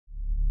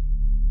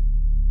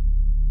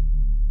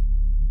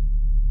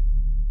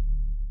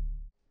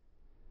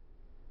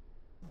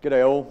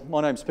G'day all,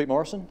 my name's Pete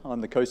Morrison. I'm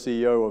the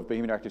co-CEO of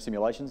Bohemia Interactive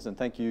Simulations, and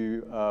thank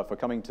you for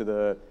coming to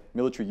the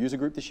military user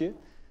group this year.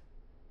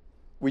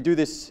 We do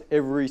this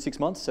every 6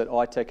 months at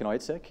ITSEC and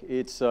ITSEC.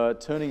 It's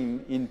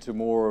turning into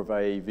more of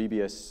a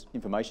VBS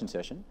information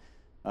session,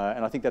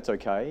 and I think that's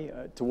okay.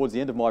 Towards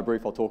the end of my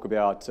brief, I'll talk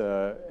about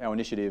our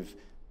initiative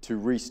to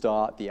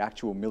restart the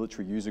actual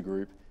military user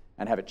group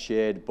and have it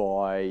shared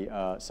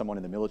by someone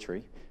in the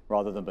military,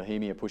 rather than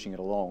Bohemia pushing it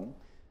along.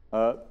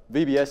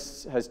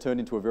 VBS has turned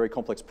into a very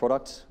complex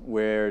product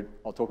where,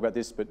 I'll talk about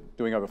this, but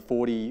doing over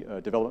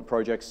 40 development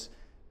projects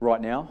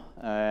right now,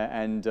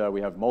 and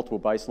we have multiple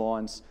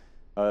baselines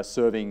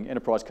serving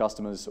enterprise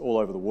customers all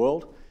over the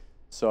world.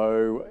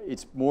 So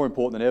it's more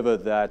important than ever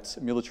that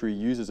military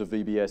users of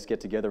VBS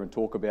get together and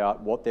talk about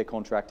what they're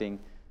contracting,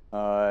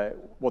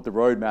 what the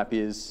roadmap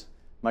is,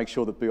 make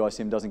sure that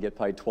BISim doesn't get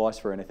paid twice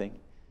for anything.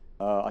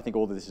 I think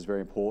all of this is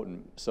very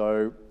important.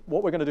 So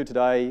what we're going to do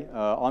today,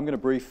 I'm going to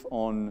brief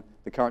on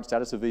the current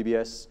status of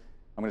VBS.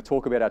 I'm going to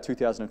talk about our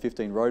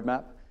 2015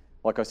 roadmap.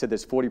 Like I said,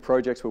 there's 40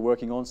 projects we're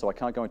working on, so I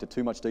can't go into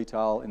too much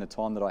detail in the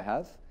time that I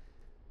have.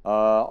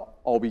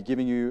 I'll be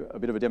giving you a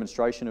bit of a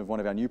demonstration of one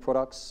of our new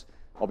products.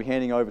 I'll be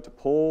handing over to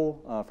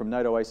Paul from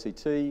NATO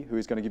ACT, who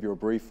is going to give you a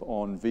brief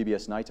on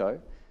VBS NATO.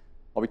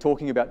 I'll be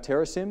talking about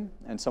TerraSim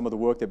and some of the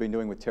work they've been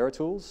doing with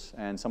TerraTools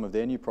and some of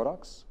their new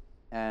products,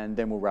 and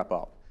then we'll wrap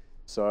up.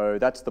 So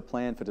that's the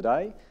plan for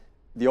today.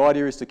 The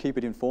idea is to keep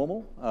it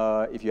informal.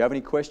 If you have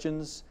any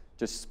questions,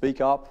 just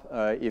speak up.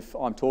 If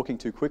I'm talking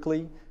too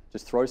quickly,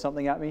 just throw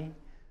something at me.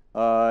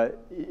 I've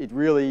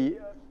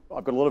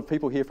got a lot of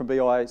people here from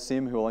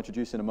BISim who I'll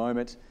introduce in a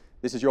moment.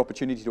 This is your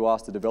opportunity to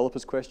ask the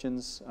developers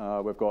questions.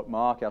 We've got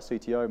Mark, our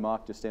CTO.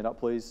 Mark, just stand up,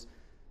 please.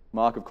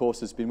 Mark, of course,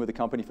 has been with the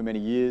company for many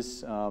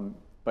years.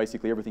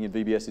 Basically, everything in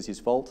VBS is his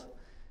fault,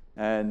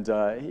 and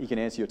he can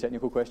answer your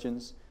technical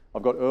questions.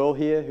 I've got Earl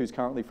here, who's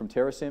currently from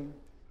TerraSim,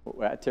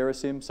 at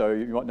TerraSim. So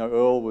you might know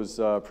Earl was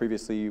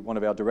previously one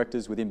of our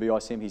directors within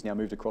BISim. He's now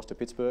moved across to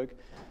Pittsburgh.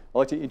 I'd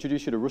like to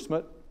introduce you to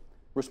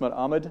Rusmat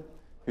Ahmed,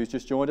 who's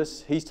just joined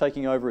us. He's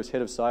taking over as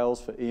head of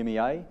sales for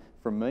EMEA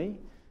from me.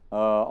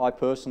 I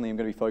personally am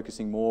going to be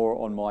focusing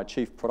more on my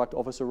chief product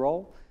officer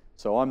role.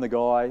 So I'm the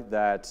guy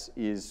that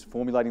is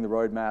formulating the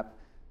roadmap.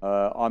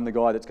 I'm the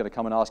guy that's going to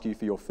come and ask you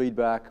for your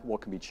feedback,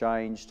 what can be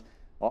changed.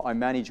 I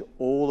manage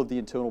all of the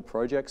internal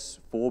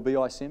projects for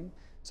BISim.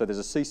 So there's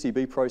a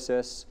CCB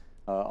process,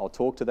 I'll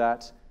talk to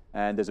that,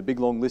 and there's a big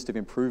long list of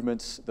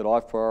improvements that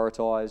I've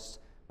prioritized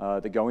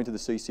that go into the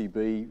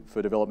CCB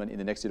for development in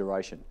the next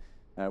iteration.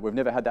 We've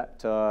never had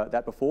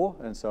that before,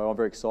 and so I'm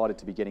very excited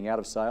to be getting out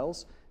of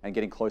sales and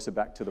getting closer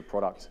back to the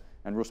product,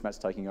 and Rusmat's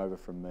taking over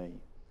from me.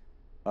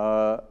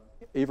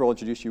 Eva, I'll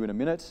introduce you in a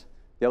minute.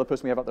 The other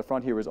person we have up the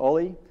front here is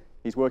Ollie.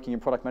 He's working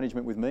in product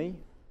management with me.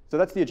 So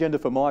that's the agenda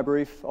for my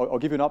brief. I'll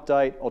give you an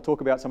update, I'll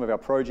talk about some of our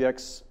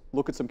projects,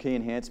 look at some key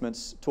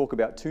enhancements, talk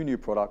about 2 new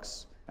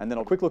products, and then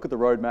I'll quick look at the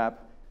roadmap.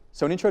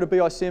 So an intro to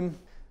BISim,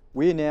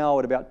 we're now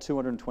at about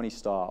 220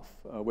 staff.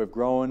 We've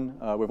grown,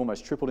 we've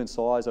almost tripled in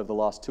size over the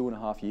last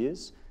 2.5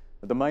 years.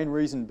 The main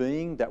reason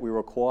being that we were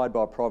acquired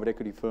by a private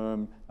equity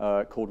firm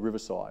called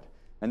Riverside.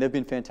 And they've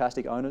been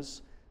fantastic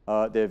owners.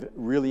 They've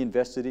really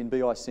invested in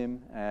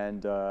BISim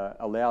and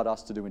allowed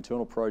us to do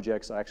internal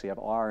projects. I actually have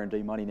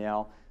R&D money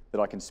now that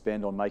I can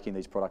spend on making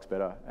these products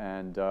better,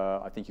 and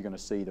I think you're going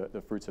to see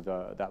the fruits of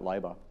that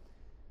labour.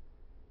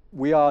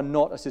 We are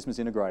not a systems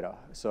integrator,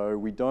 so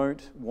we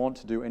don't want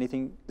to do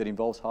anything that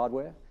involves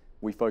hardware.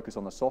 We focus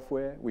on the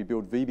software. We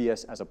build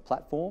VBS as a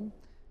platform,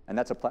 and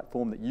that's a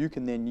platform that you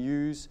can then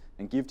use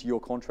and give to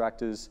your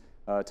contractors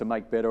to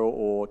make better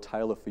or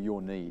tailor for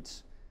your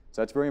needs.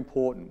 So that's very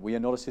important. We are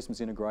not a systems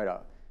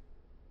integrator.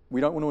 We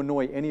don't want to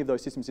annoy any of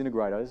those systems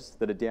integrators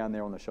that are down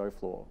there on the show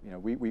floor. You know,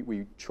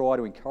 we try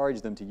to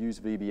encourage them to use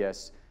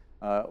VBS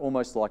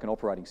almost like an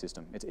operating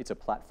system. It's a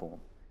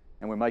platform,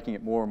 and we're making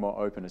it more and more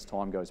open as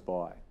time goes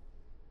by.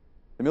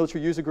 The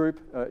military user group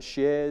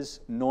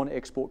shares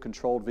non-export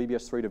controlled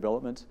VBS 3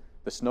 development.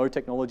 The SNO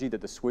technology that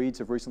the Swedes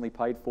have recently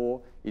paid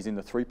for is in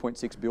the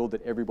 3.6 build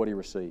that everybody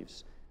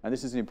receives. And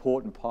this is an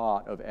important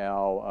part of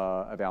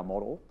our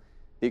model.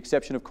 The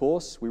exception, of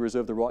course, we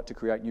reserve the right to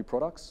create new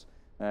products.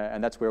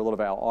 And that's where a lot of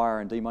our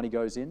R&D money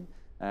goes in.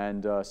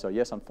 And so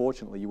yes,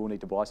 unfortunately, you will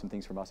need to buy some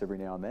things from us every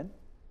now and then,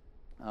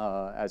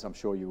 as I'm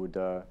sure you would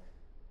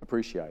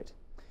appreciate.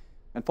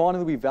 And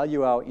finally, we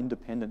value our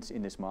independence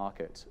in this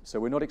market. So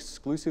we're not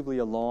exclusively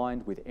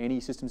aligned with any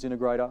systems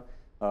integrator.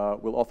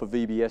 We'll offer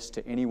VBS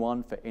to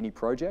anyone for any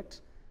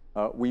project.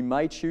 We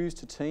may choose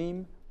to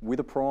team with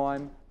a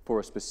prime for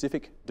a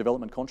specific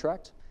development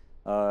contract,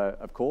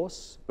 of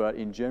course, but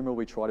in general,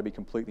 we try to be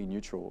completely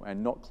neutral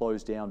and not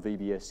close down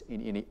VBS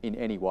in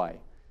any way.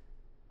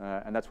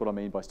 And that's what I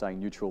mean by staying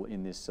neutral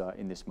in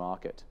this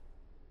market.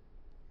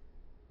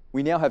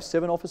 We now have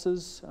 7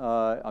 offices.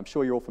 I'm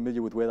sure you're all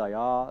familiar with where they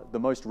are. The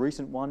most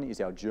recent one is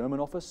our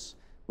German office,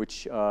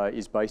 which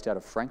is based out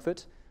of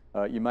Frankfurt.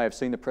 You may have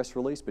seen the press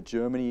release, but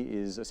Germany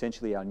is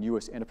essentially our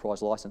newest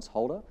enterprise license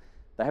holder.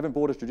 They haven't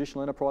bought a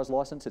traditional enterprise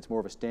license. It's more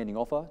of a standing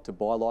offer to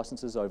buy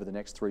licenses over the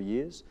next 3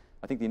 years.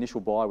 I think the initial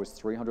buy was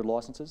 300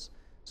 licenses.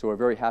 So we're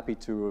very happy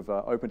to have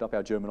opened up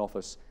our German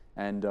office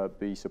and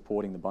be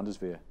supporting the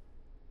Bundeswehr.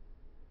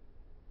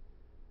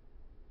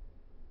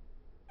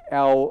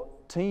 Our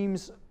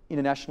teams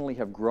internationally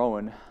have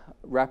grown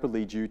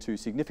rapidly due to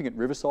significant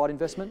Riverside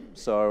investment.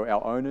 So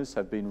our owners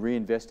have been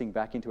reinvesting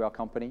back into our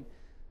company.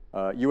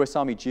 US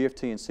Army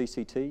GFT and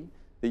CCT,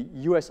 the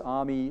US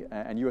Army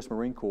and US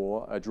Marine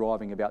Corps are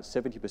driving about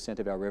 70%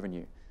 of our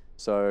revenue.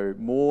 So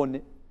more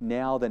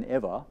now than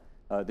ever,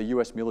 the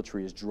US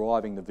military is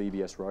driving the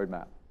VBS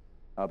roadmap.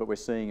 But we're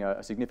seeing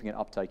a significant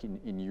uptake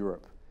in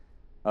Europe.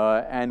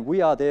 And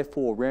we are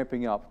therefore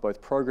ramping up both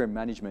program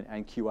management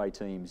and QA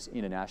teams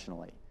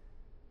internationally.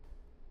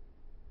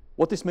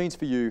 What this means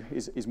for you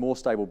is more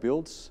stable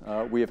builds.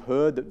 We have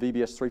heard that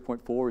VBS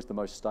 3.4 is the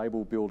most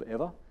stable build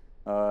ever.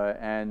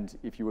 And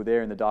if you were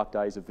there in the dark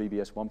days of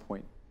VBS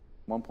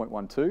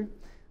 1.12,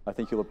 I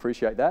think you'll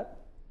appreciate that.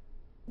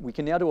 We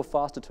can now do a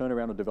faster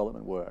turnaround of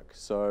development work.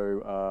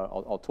 So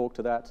I'll talk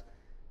to that.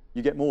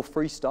 You get more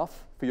free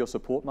stuff for your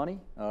support money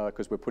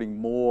because we're putting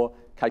more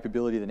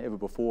capability than ever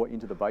before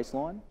into the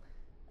baseline.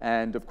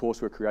 And of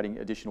course, we're creating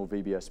additional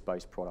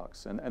VBS-based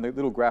products. And the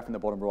little graph in the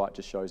bottom right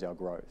just shows our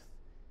growth.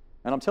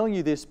 And I'm telling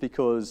you this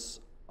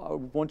because I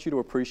want you to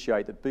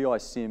appreciate that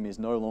BISim is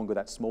no longer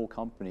that small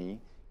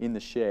company in the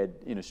shed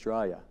in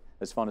Australia,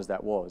 as fun as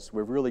that was.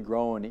 We've really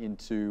grown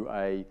into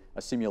a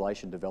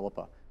simulation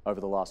developer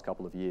over the last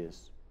couple of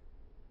years.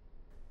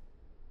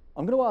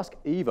 I'm going to ask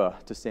Eva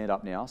to stand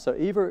up now. So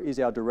Eva is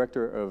our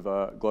Director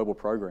of Global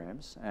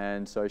Programs,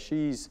 and so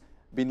she's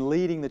been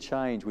leading the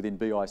change within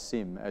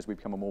BISim as we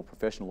become a more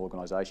professional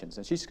organisation.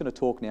 And she's going to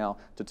talk now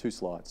to 2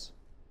 slides.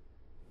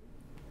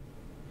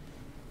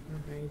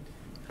 All right.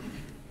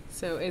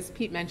 So as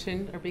Pete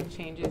mentioned, our big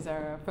changes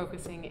are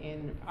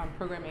focusing on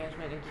program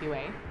management and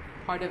QA.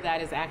 Part of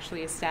that is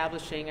actually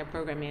establishing a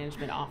program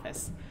management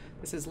office.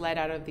 This is led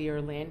out of the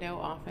Orlando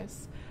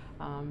office.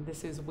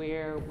 This is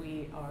where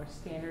we are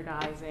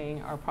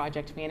standardizing our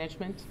project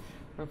management.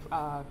 We're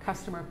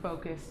customer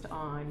focused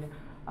on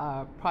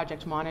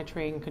project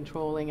monitoring,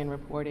 controlling, and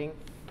reporting,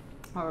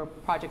 or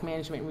project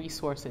management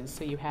resources.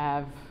 So you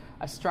have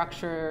a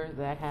structure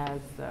that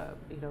has,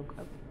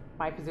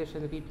 my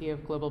position, the VP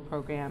of Global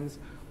Programs,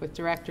 with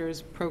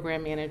directors,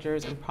 program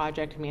managers, and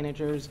project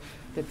managers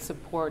that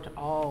support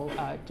all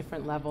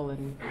different level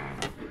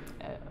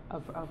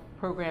of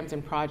programs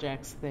and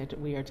projects that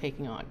we are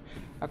taking on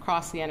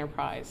across the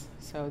enterprise.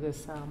 So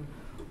this,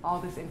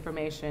 all this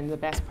information, the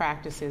best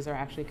practices are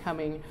actually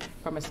coming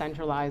from a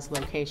centralized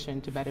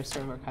location to better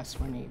serve our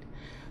customer need.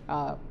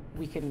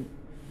 We can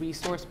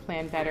resource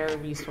plan better,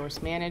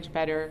 resource manage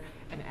better,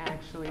 and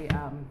actually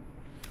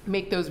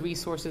make those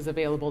resources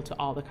available to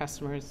all the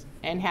customers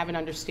and have an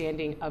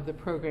understanding of the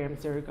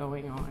programs that are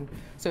going on.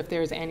 So if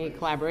there's any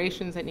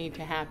collaborations that need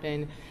to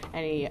happen,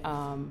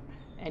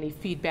 any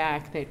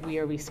feedback that we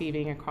are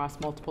receiving across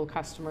multiple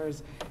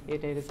customers,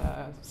 it is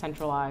a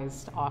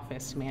centralized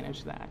office to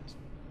manage that.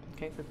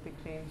 Okay, so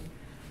big change.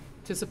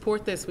 To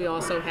support this, we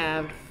also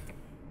have,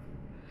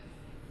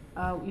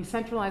 we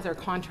centralize our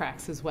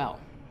contracts as well.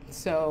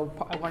 So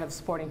one of the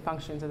supporting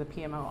functions of the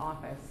PMO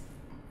office.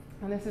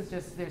 And this is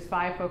just, there's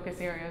 5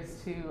 focus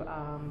areas to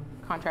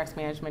contracts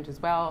management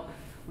as well.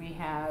 We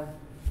have,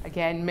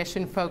 again,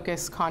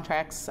 mission-focused,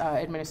 contracts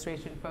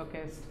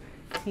administration-focused,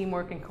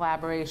 teamwork and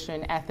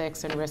collaboration,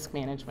 ethics, and risk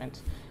management.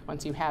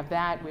 Once you have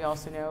that, we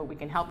also know we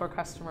can help our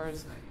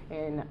customers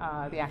in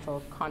the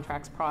actual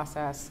contracts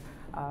process,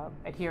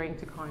 adhering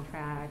to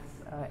contracts,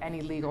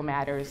 any legal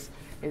matters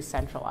is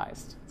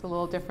centralized. It's a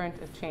little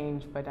different, a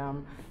change, but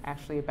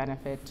actually a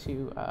benefit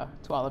to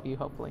all of you,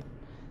 hopefully.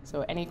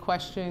 So any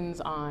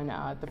questions on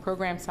the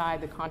program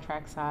side, the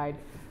contract side,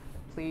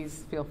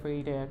 please feel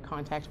free to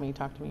contact me,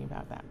 talk to me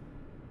about that.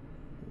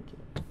 Thank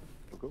you.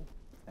 Cool.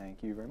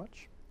 Thank you very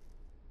much.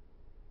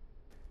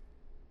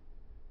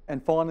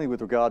 And finally,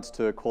 with regards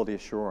to quality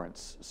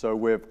assurance, so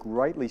we've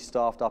greatly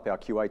staffed up our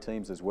QA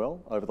teams as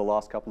well over the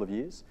last couple of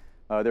years.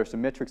 There are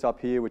some metrics up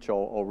here which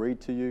I'll read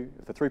to you.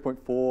 For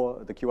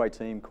 3.4, the QA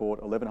team caught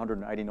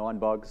 1,189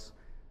 bugs,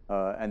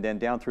 and then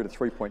down through to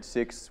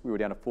 3.6, we were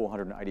down to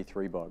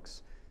 483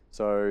 bugs.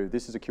 So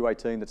this is a QA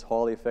team that's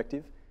highly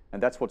effective,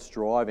 and that's what's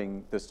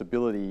driving the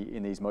stability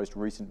in these most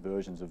recent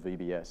versions of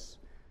VBS.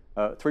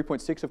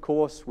 3.6, of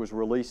course, was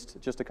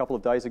released just a couple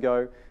of days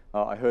ago.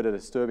 I heard a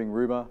disturbing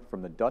rumor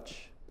from the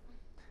Dutch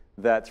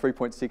that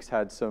 3.6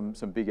 had some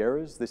big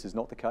errors. This is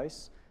not the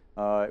case.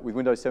 With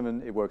Windows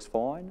 7, it works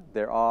fine.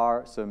 There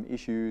are some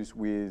issues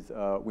with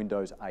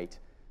Windows 8,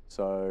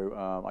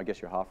 so I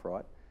guess you're half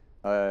right.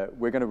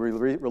 We're going to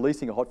be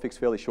releasing a hotfix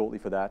fairly shortly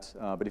for that,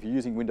 but if you're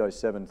using Windows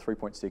 7,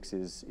 3.6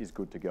 is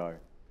good to go.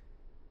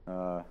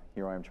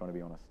 Here I am trying to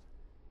be honest.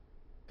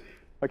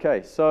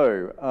 Okay,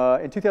 so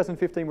in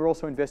 2015, we're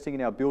also investing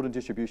in our build and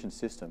distribution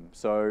system.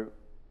 So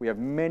we have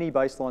many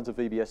baselines of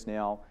VBS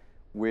now.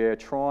 We're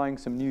trying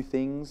some new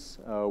things.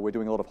 We're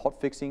doing a lot of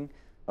hotfixing.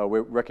 We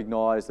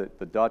recognise that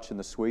the Dutch and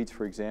the Swedes,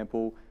 for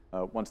example,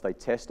 Once they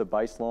test a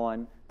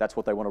baseline, that's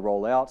what they want to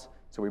roll out.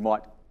 So we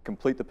might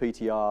complete the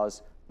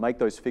PTRs, make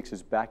those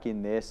fixes back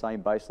in their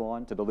same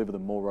baseline to deliver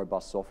them more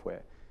robust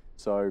software.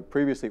 So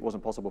previously it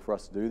wasn't possible for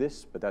us to do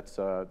this, but that's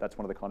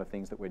one of the kind of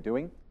things that we're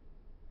doing.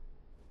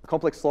 A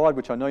complex slide,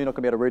 which I know you're not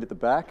going to be able to read at the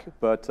back,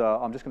 but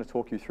I'm just going to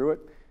talk you through it.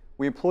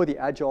 We employ the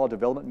agile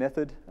development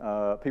method.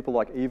 People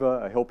like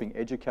Eva are helping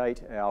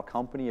educate our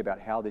company about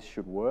how this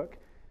should work.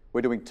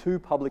 We're doing 2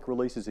 public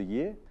releases a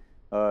year,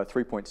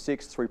 3.6,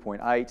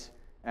 3.8,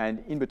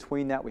 and in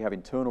between that we have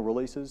internal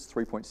releases,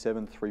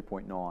 3.7,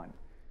 3.9.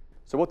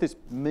 So what this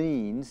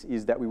means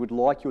is that we would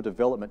like your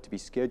development to be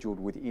scheduled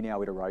within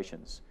our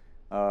iterations.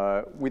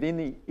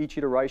 Within each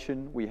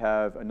iteration, we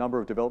have a number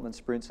of development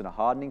sprints and a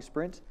hardening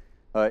sprint.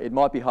 It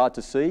might be hard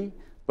to see,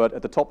 but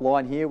at the top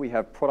line here, we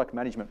have product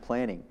management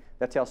planning.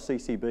 That's our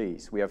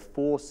CCBs. We have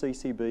 4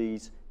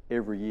 CCBs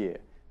every year,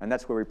 and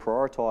that's where we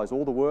prioritize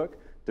all the work.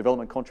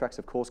 Development contracts,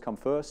 of course, come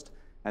first,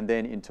 and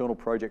then internal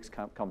projects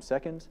come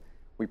second.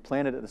 We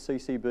plan it at the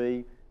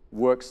CCB,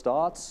 work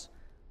starts,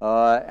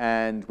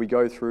 and we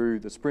go through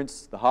the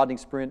sprints, the hardening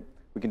sprint.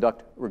 We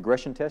conduct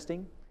regression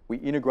testing. We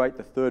integrate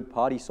the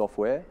third-party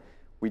software.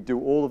 We do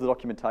all of the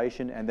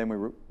documentation, and then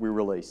we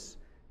release.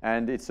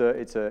 And it's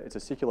a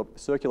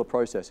circular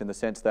process in the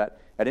sense that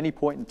at any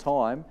point in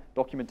time,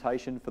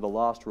 documentation for the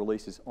last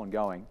release is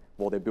ongoing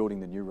while they're building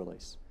the new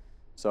release.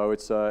 So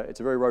it's a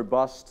very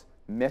robust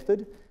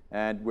method,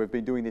 and we've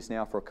been doing this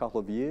now for a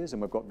couple of years,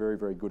 and we've got very,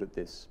 very good at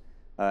this.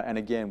 And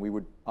again, we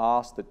would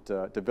ask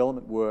that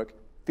development work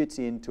fits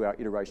into our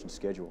iteration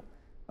schedule.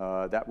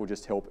 That will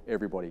just help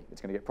everybody.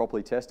 It's going to get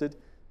properly tested.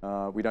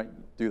 We don't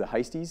do the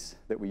hasties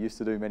that we used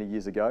to do many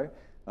years ago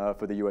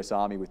for the US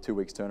Army with 2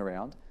 weeks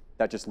turnaround.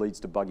 That just leads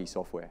to buggy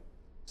software.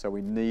 So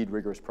we need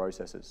rigorous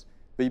processes.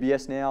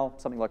 VBS now,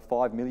 something like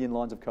 5 million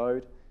lines of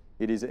code.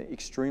 It is an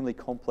extremely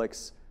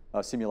complex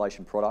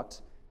simulation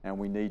product, and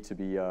we need to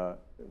be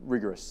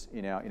rigorous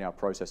in our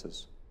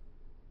processes.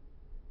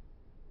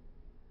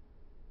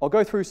 I'll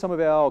go through some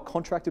of our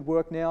contracted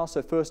work now.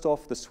 So first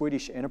off, the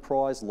Swedish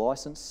Enterprise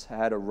license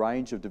had a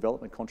range of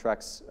development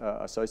contracts,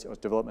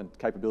 development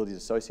capabilities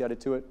associated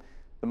to it.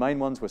 The main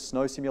ones were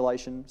snow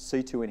simulation,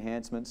 C2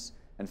 enhancements,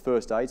 and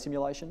first aid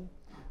simulation.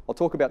 I'll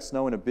talk about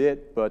snow in a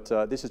bit, but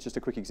this is just a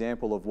quick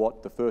example of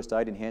what the first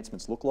aid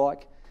enhancements look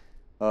like.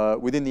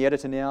 Within the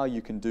editor now,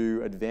 you can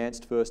do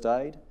advanced first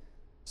aid.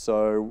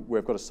 So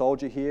we've got a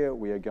soldier here.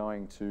 We are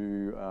going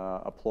to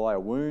apply a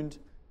wound,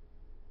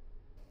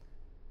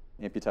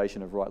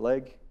 amputation of right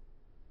leg.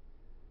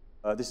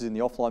 This is in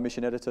the offline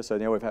mission editor, so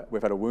now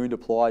we've had a wound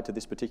applied to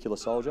this particular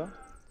soldier.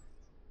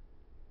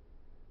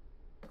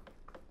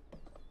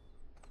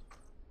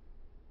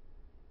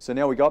 So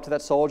now we go up to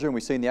that soldier and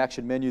we see in the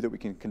action menu that we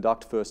can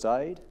conduct first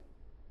aid.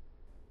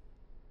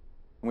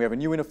 And we have a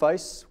new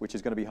interface, which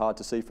is going to be hard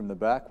to see from the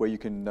back, where you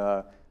can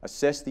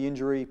assess the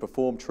injury,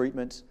 perform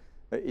treatment.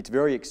 It's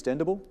very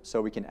extendable,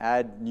 so we can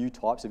add new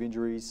types of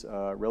injuries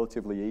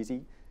relatively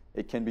easy.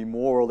 It can be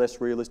more or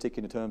less realistic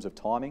in terms of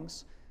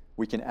timings.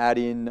 We can add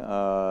in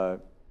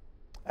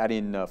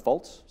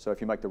faults, so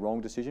if you make the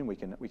wrong decision, we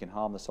can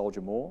harm the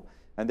soldier more.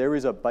 And there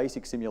is a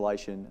basic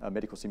simulation, a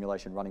medical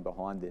simulation running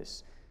behind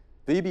this.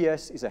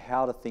 VBS is a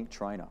how-to-think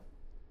trainer.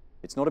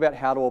 It's not about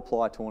how to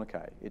apply a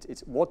tourniquet. It's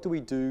what do we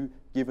do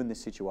given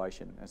this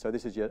situation? And so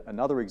this is yet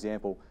another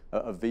example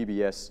of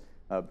VBS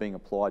being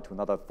applied to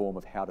another form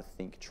of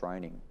how-to-think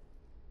training.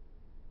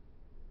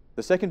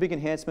 The second big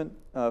enhancement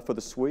for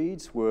the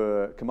Swedes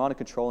were command and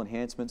control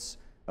enhancements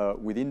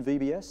within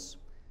VBS.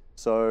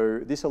 So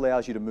this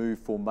allows you to move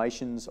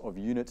formations of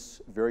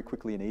units very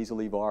quickly and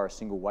easily via a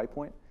single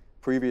waypoint.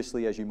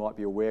 Previously, as you might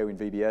be aware in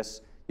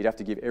VBS, you'd have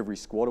to give every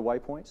squad a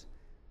waypoint.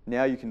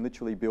 Now you can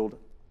literally build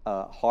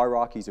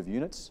hierarchies of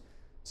units.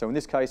 So in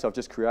this case, I've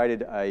just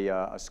created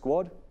a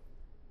squad.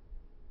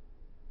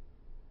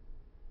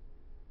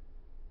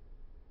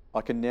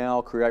 I can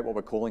now create what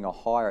we're calling a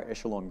higher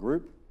echelon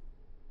group,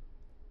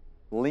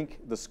 link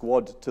the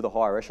squad to the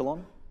higher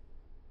echelon,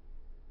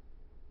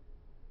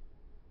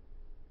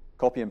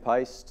 copy and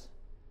paste.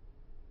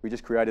 We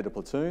just created a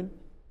platoon,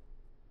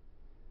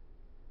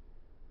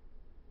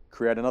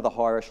 create another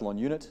higher echelon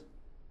unit,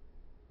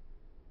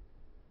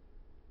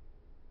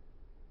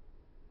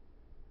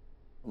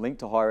 link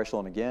to higher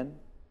echelon again,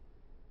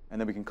 and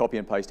then we can copy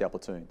and paste our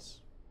platoons.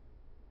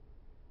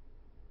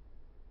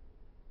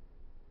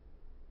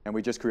 And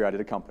we just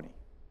created a company.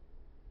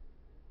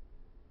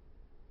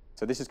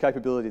 So this is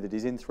capability that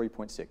is in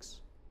 3.6,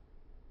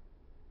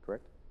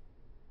 correct?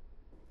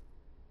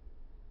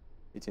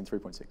 It's in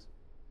 3.6.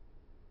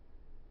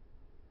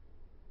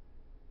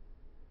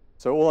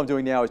 So all I'm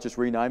doing now is just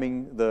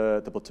renaming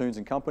the platoons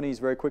and companies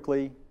very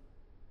quickly.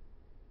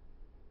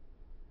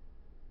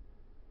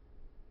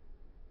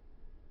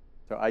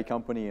 So A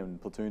company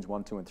and platoons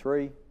 1, 2, and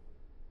 3.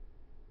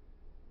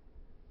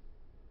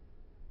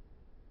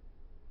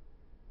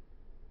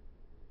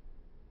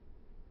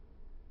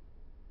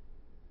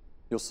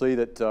 You'll see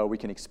that we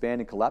can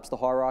expand and collapse the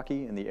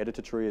hierarchy, and the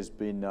editor tree has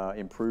been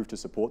improved to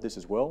support this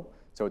as well.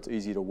 So it's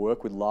easy to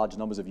work with large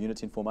numbers of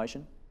units in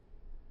formation.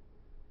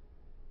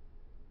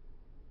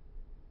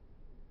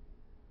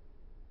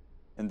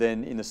 And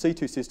then in the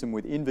C2 system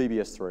within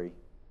VBS3,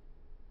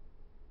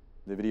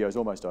 the video is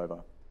almost over,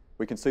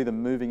 we can see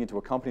them moving into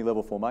a company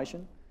level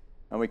formation,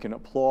 and we can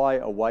apply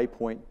a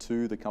waypoint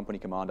to the company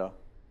commander,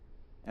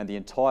 and the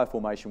entire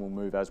formation will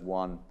move as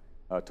one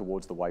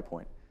towards the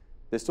waypoint.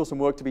 There's still some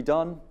work to be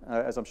done,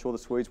 as I'm sure the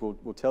Swedes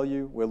will tell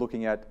you. We're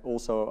looking at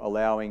also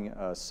allowing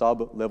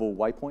sub-level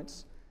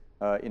waypoints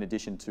in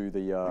addition to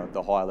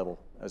the higher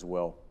level as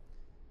well.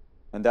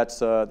 And that's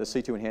the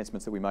C2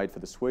 enhancements that we made for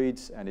the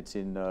Swedes, and it's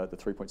in the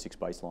 3.6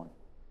 baseline.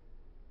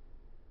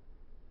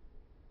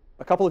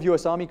 A couple of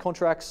US Army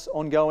contracts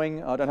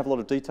ongoing. I don't have a lot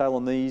of detail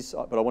on these,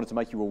 but I wanted to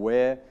make you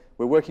aware.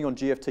 We're working on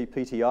GFT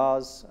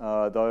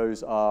PTRs.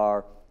 Those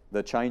are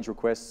the change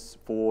requests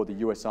for the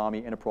US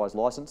Army Enterprise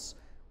License.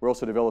 We're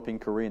also developing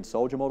Korean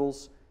soldier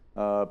models,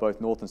 both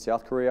North and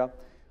South Korea.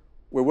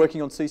 We're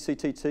working on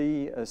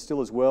CCTT still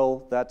as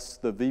well. That's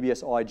the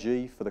VBS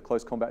IG for the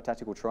Close Combat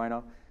Tactical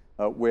Trainer.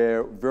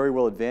 We're very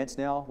well advanced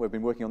now. We've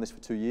been working on this for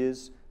 2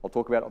 years. I'll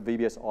talk about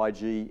VBS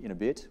IG in a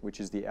bit,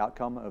 which is the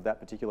outcome of that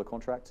particular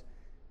contract.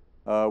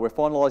 We're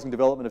finalising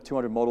development of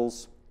 200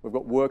 models. We've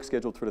got work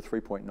scheduled through to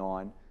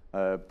 3.9,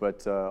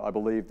 but I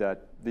believe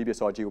that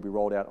VBS IG will be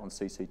rolled out on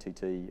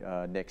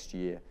CCTT next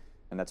year,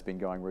 and that's been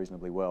going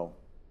reasonably well.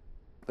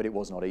 But it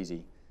was not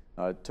easy.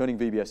 Turning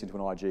VBS into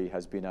an IG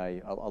has been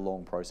a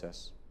long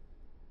process.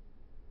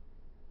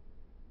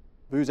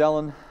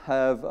 BISim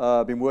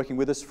have been working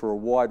with us for a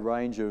wide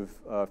range of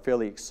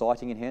fairly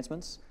exciting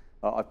enhancements.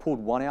 I've pulled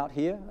one out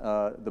here.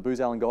 The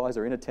BISim guys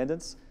are in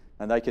attendance,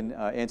 and they can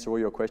answer all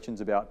your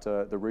questions about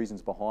the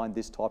reasons behind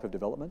this type of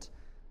development.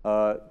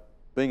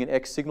 Being an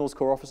ex-Signals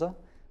Corps officer,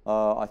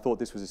 I thought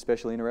this was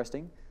especially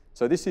interesting.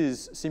 So this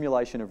is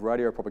simulation of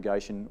radio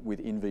propagation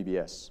within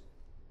VBS.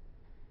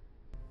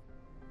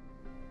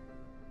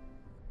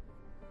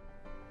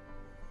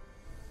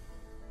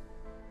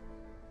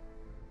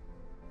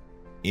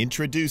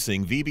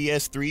 Introducing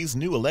VBS3's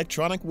new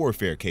electronic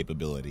warfare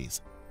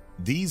capabilities.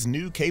 These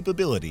new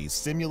capabilities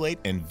simulate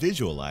and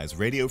visualize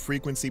radio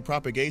frequency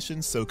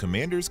propagation so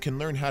commanders can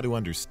learn how to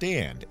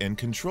understand and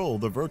control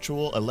the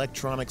virtual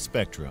electronic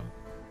spectrum.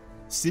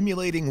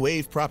 Simulating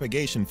wave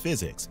propagation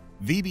physics,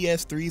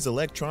 VBS3's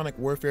electronic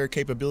warfare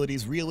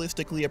capabilities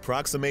realistically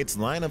approximates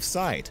line of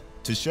sight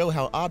to show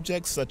how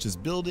objects such as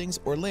buildings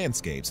or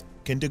landscapes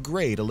can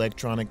degrade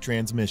electronic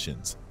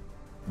transmissions.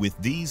 With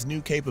these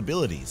new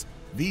capabilities,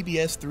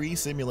 VBS3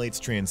 simulates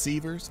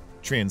transceivers,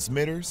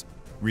 transmitters,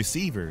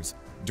 receivers,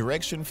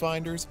 direction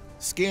finders,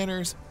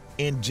 scanners,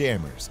 and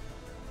jammers.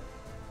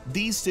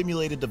 These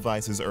simulated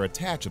devices are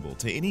attachable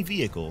to any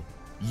vehicle,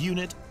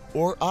 unit,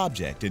 or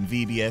object in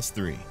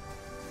VBS3.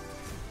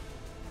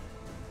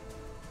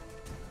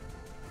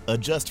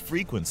 Adjust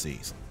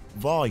frequencies,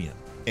 volume,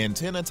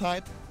 antenna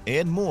type,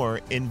 and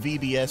more in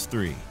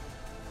VBS3.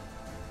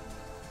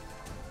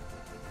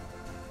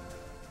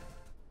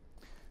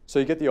 So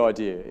you get the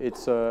idea.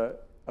 It's a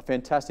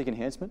fantastic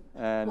enhancement,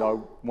 and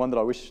one that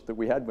I wish that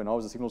we had when I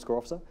was a Signals Corps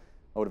officer.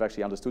 I would have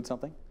actually understood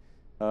something,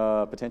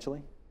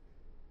 potentially.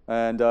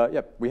 And yeah,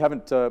 we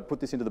haven't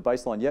put this into the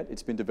baseline yet.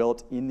 It's been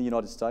developed in the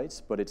United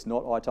States, but it's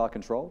not ITAR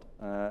controlled.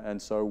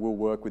 And so we'll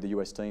work with the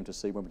US team to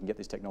see when we can get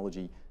this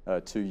technology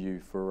to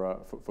you for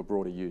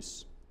broader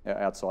use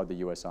outside the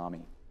US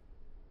Army.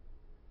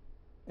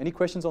 Any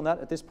questions on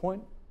that at this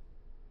point?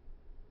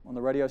 On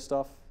the radio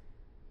stuff?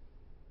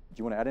 Do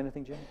you want to add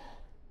anything, Jim?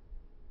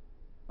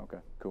 Okay,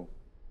 cool.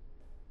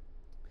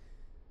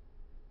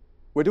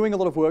 We're doing a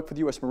lot of work for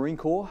the US Marine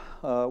Corps.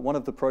 One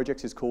of the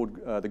projects is called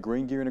the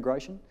Green Gear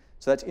integration.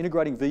 So that's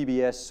integrating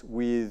VBS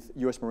with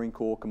US Marine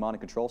Corps command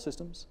and control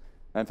systems.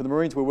 And for the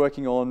Marines, we're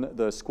working on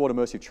the squad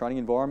immersive training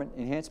environment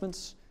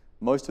enhancements.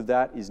 Most of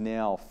that is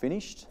now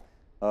finished.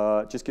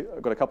 I've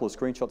got a couple of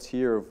screenshots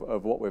here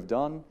of what we've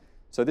done.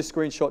 So this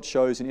screenshot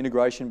shows an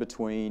integration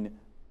between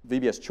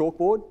VBS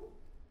chalkboard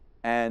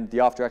and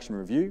the after action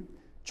review.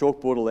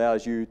 Chalkboard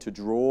allows you to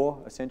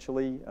draw,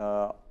 essentially,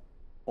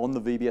 on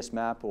the VBS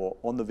map or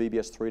on the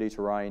VBS 3D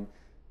terrain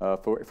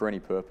for any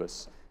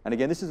purpose. And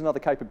again, this is another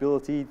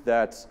capability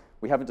that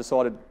we haven't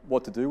decided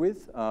what to do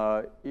with.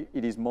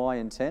 It is my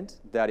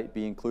intent that it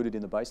be included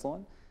in the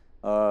baseline,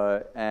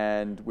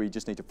 and we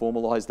just need to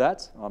formalize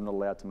that. I'm not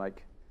allowed to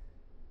make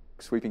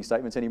sweeping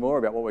statements anymore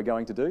about what we're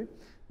going to do,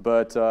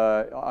 but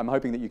I'm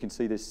hoping that you can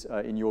see this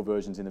in your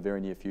versions in the very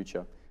near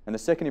future. And the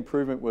second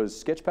improvement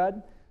was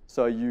Sketchpad.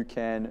 So you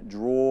can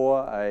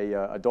draw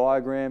a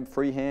diagram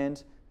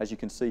freehand, as you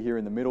can see here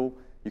in the middle.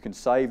 You can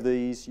save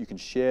these, you can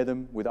share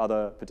them with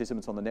other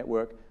participants on the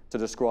network to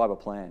describe a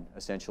plan,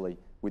 essentially,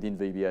 within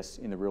VBS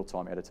in the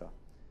real-time editor.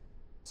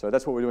 So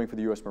that's what we're doing for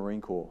the US Marine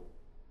Corps.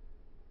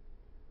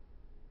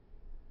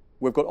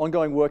 We've got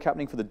ongoing work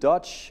happening for the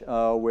Dutch.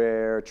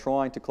 We're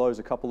trying to close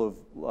a couple of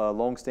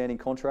long-standing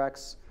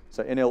contracts.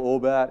 So NL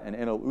Orbat and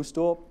NL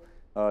Oostorp.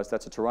 So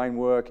that's a terrain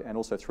work and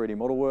also 3D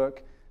model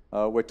work.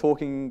 We're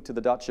talking to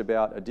the Dutch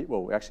about,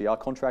 well, we actually are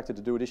contracted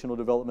to do additional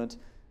development,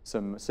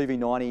 some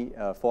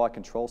CV90 fire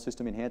control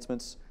system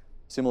enhancements,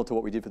 similar to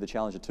what we did for the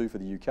Challenger 2 for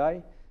the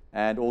UK,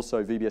 and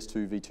also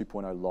VBS2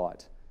 V2.0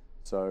 Lite.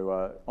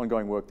 So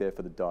ongoing work there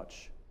for the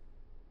Dutch.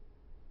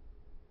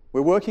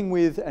 We're working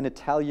with an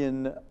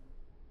Italian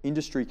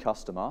industry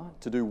customer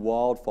to do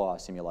wildfire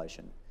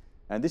simulation.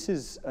 And this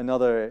is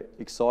another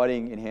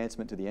exciting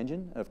enhancement to the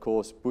engine. Of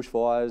course,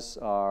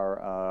 bushfires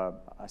are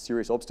a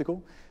serious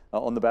obstacle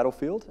on the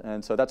battlefield,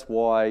 and so that's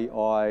why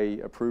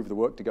I approve the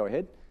work to go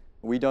ahead.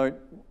 We don't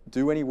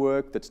do any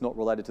work that's not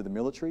related to the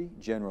military,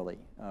 generally.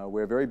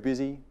 We're very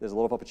busy. There's a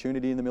lot of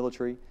opportunity in the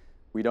military.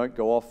 We don't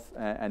go off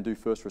and do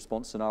first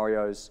response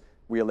scenarios.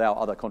 We allow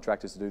other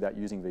contractors to do that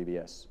using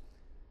VBS.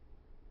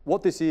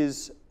 What this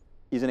is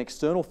an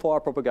external fire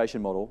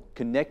propagation model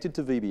connected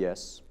to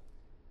VBS.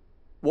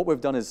 What we've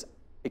done is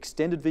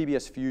extended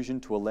VBS Fusion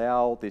to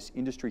allow this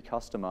industry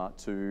customer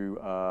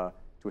to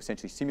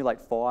essentially simulate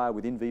fire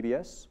within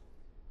VBS.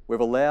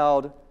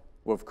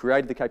 We've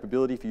created the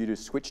capability for you to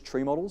switch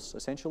tree models,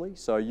 essentially,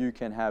 so you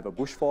can have a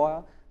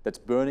bushfire that's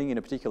burning in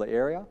a particular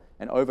area,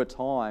 and over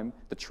time,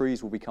 the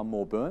trees will become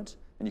more burnt,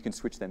 and you can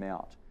switch them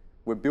out.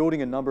 We're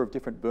building a number of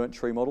different burnt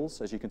tree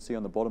models, as you can see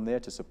on the bottom there,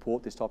 to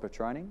support this type of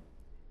training.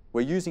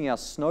 We're using our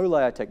snow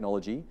layer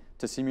technology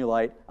to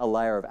simulate a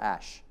layer of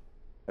ash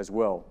as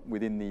well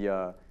within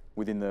the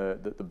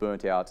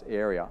burnt out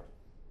area.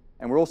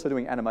 And we're also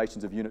doing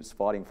animations of units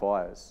fighting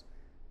fires.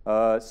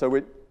 I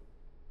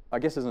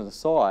guess as an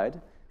aside,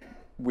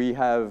 we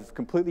have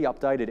completely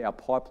updated our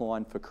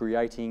pipeline for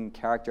creating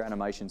character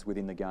animations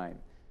within the game.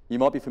 You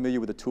might be familiar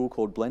with a tool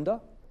called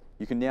Blender.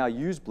 You can now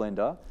use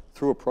Blender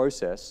through a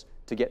process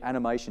to get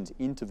animations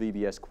into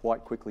VBS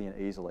quite quickly and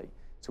easily.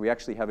 So we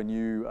actually have a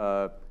new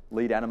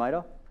lead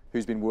animator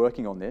who's been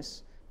working on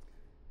this.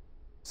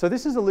 So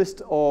this is a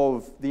list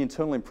of the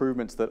internal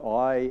improvements that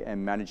I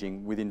am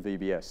managing within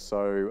VBS.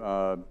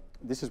 So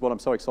this is what I'm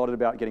so excited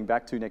about getting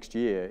back to next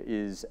year,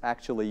 is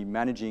actually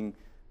managing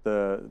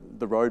the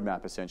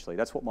roadmap, essentially.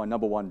 That's what my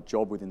 #1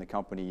 job within the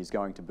company is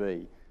going to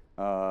be,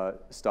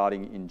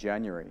 starting in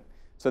January.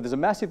 So there's a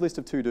massive list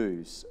of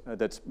to-dos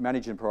that's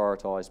managed and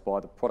prioritized by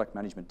the product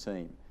management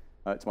team.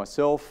 It's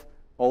myself,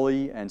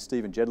 Ollie, and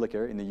Stephen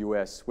Jedlicker in the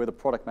US. We're the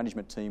product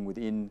management team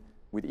within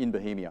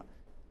Bohemia.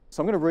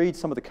 So I'm going to read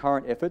some of the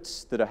current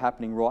efforts that are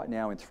happening right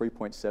now in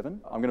 3.7.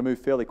 I'm going to move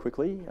fairly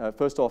quickly.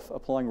 First off,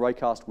 applying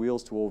raycast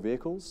wheels to all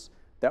vehicles.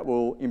 That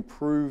will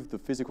improve the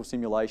physical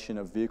simulation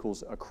of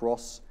vehicles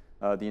across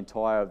the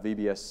entire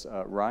VBS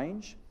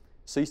range.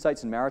 Sea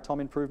states and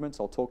maritime improvements,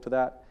 I'll talk to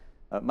that.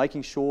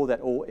 Making sure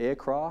that all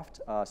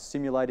aircraft are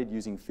simulated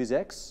using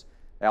PhysX.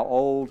 Our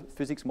old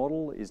physics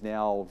model is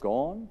now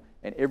gone,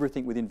 and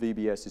everything within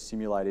VBS is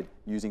simulated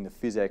using the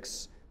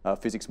PhysX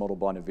physics model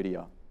by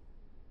NVIDIA.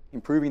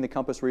 Improving the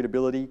compass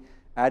readability,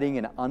 adding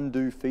an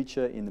undo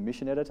feature in the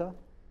mission editor.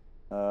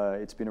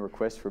 It's been a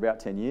request for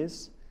about 10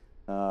 years,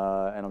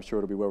 and I'm sure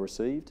it'll be well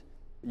received.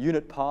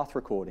 Unit path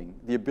recording,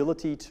 the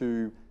ability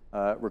to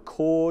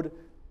record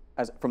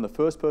from the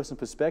first person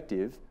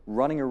perspective,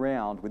 running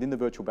around within the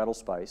virtual battle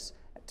space,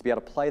 to be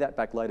able to play that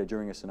back later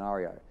during a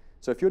scenario.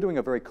 So if you're doing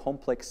a very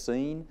complex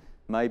scene,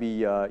 maybe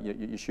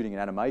you're shooting an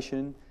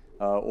animation,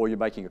 or you're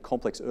making a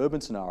complex urban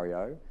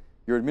scenario,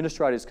 your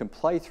administrators can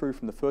play through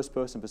from the first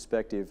person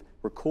perspective,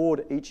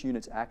 record each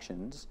unit's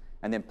actions,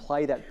 and then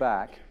play that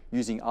back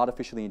using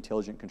artificially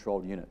intelligent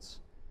controlled units.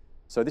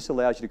 So this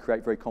allows you to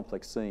create very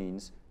complex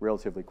scenes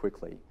relatively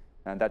quickly,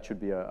 and that should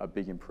be a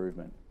big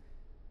improvement.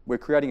 We're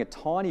creating a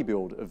tiny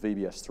build of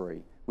VBS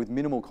 3 with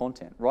minimal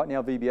content. Right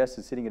now, VBS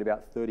is sitting at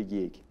about 30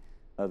 gig.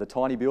 The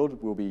tiny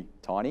build will be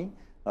tiny,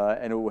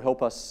 and it will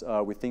help us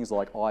with things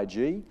like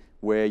IG,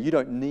 where you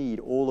don't need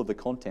all of the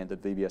content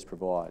that VBS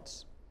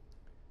provides.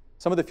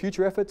 Some of the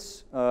future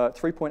efforts,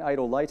 3.8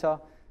 or later,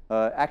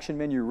 action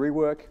menu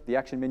rework. The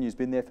action menu's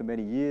been there for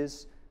many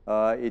years.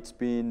 It's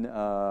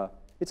a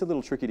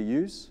little tricky to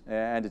use,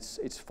 and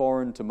it's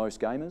foreign to most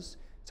gamers,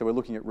 so we're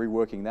looking at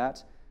reworking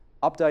that.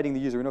 Updating the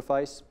user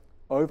interface,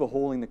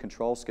 overhauling the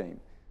control scheme.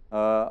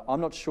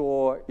 I'm not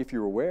sure if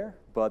you're aware,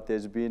 but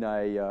there's been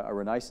a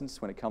renaissance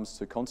when it comes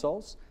to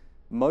consoles.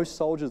 Most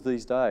soldiers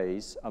these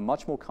days are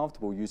much more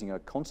comfortable using a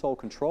console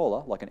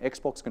controller, like an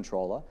Xbox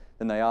controller,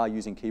 than they are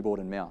using keyboard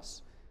and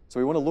mouse. So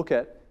we want to look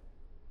at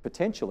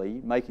potentially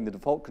making the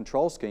default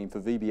control scheme for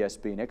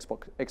VBS be an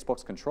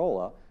Xbox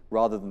controller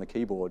rather than the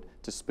keyboard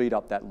to speed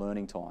up that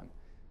learning time.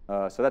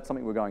 So that's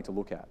something we're going to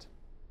look at.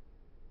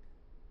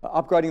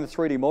 Upgrading the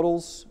 3D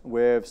models,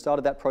 we've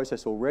started that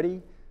process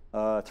already.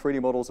 3D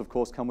models, of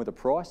course, come with a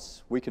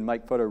price. We can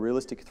make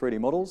photorealistic 3D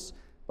models,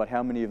 but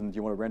how many of them do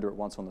you want to render at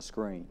once on the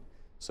screen?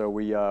 So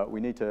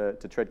we need to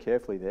tread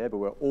carefully there, but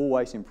we're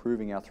always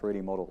improving our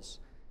 3D models.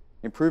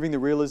 Improving the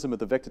realism of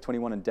the Vector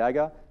 21 and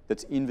Dagger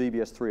that's in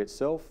VBS 3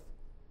 itself.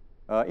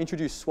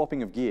 Introduce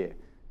swapping of gear.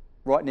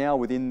 Right now,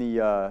 within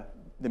the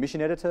mission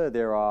editor,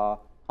 there are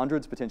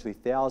hundreds, potentially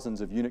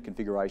thousands of unit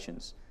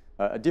configurations.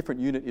 A different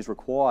unit is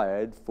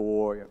required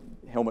for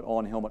helmet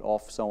on, helmet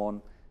off, so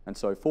on and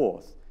so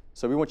forth.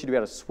 So we want you to be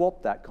able to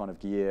swap that kind of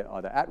gear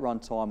either at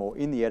runtime or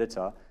in the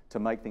editor to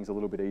make things a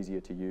little bit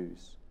easier to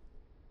use.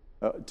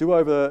 Do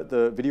over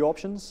the video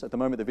options. At the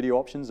moment, the video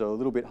options are a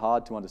little bit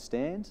hard to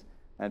understand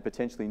and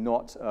potentially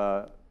not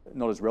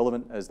not as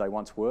relevant as they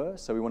once were,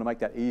 so we want to make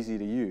that easier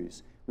to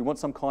use. We want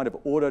some kind of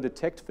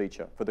auto-detect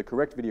feature for the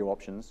correct video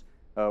options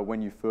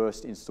when you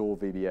first install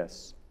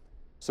VBS.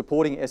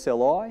 Supporting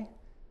SLI.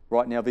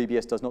 Right now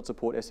VBS does not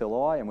support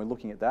SLI, and we're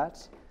looking at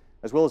that,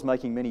 as well as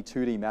making many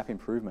 2D map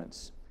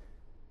improvements.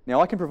 Now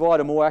I can provide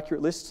a more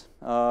accurate list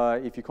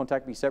if you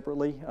contact me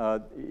separately.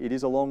 It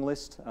is a long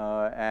list,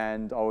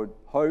 and I would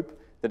hope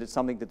that it's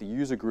something that the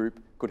user group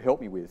could help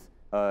me with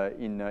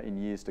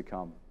in years to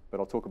come, but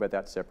I'll talk about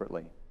that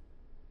separately.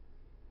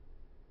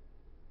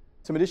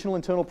 Some additional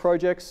internal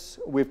projects.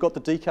 We've got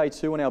the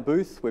DK2 in our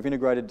booth. We've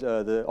integrated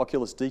the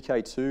Oculus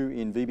DK2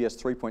 in VBS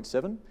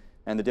 3.7,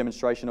 and the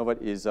demonstration of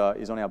it is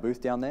on our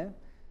booth down there.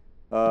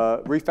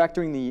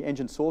 Refactoring the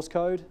engine source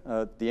code.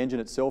 The engine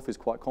itself is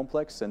quite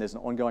complex, and there's an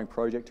ongoing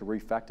project to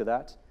refactor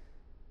that.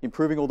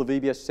 Improving all the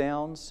VBS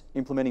sounds,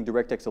 implementing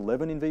DirectX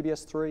 11 in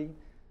VBS 3.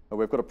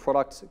 We've got a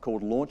product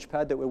called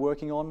Launchpad that we're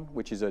working on,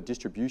 which is a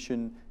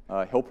distribution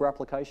helper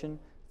application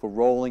for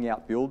rolling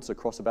out builds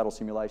across a battle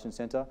simulation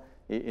center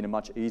in a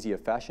much easier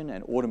fashion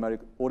and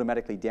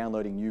automatically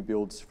downloading new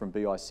builds from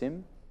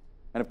BISim.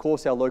 And of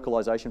course, our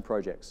localization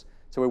projects.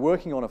 So we're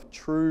working on a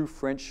true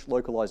French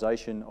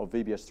localization of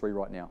VBS 3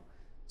 right now.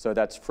 So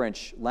that's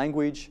French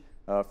language,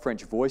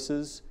 French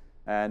voices,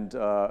 and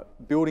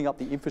building up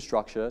the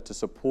infrastructure to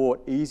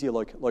support easier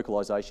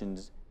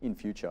localizations in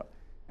future.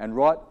 And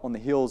right on the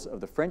heels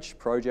of the French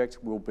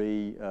project will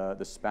be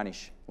the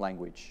Spanish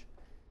language,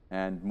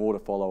 and more to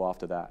follow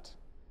after that.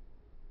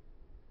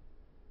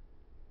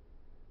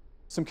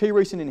 Some key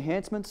recent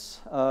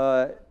enhancements.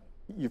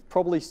 You've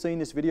probably seen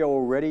this video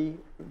already.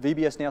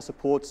 VBS now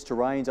supports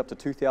terrains up to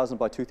 2,000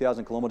 by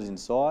 2,000 kilometers in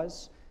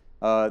size.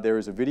 There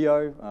is a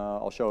video.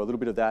 I'll show a little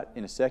bit of that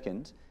in a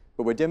second,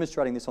 but we're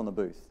demonstrating this on the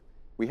booth.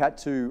 We had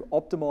to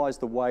optimize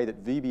the way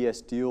that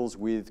VBS deals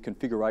with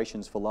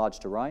configurations for large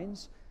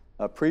terrains.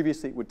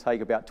 Previously, it would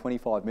take about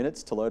 25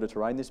 minutes to load a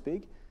terrain this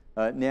big.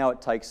 Now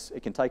it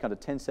can take under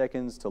 10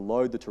 seconds to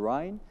load the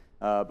terrain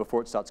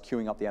before it starts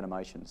queuing up the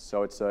animations.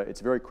 So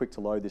it's very quick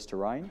to load this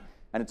terrain,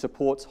 and it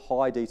supports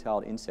high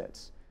detailed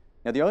insets.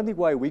 Now the only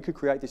way we could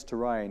create this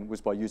terrain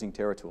was by using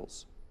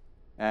TerraTools.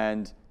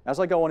 And as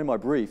I go on in my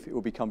brief, it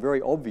will become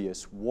very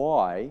obvious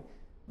why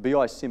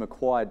BISim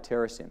acquired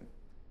TerraSim,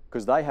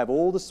 because they have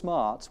all the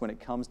smarts when it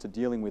comes to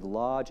dealing with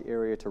large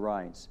area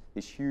terrains,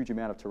 this huge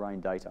amount of terrain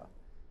data.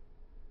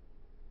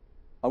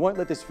 I won't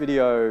let this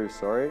video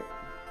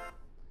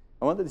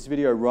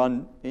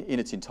run in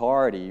its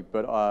entirety,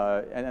 but,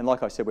 and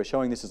like I said, we're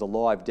showing this as a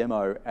live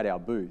demo at our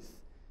booth.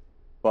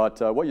 But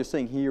what you're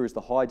seeing here is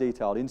the high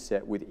detailed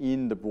inset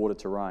within the border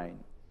terrain.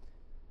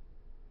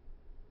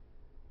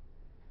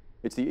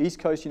 It's the East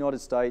Coast United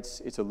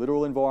States. It's a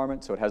littoral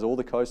environment, so it has all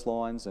the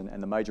coastlines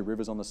and the major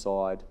rivers on the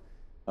side.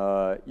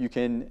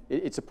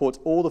 It supports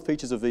all the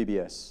features of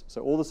VBS.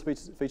 So all the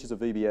features of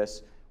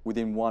VBS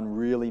within one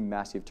really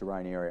massive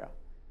terrain area.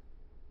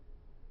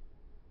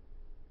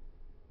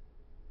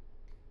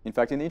 In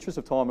fact, in the interest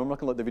of time, I'm not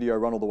going to let the video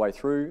run all the way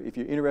through. If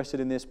you're interested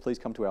in this, please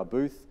come to our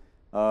booth.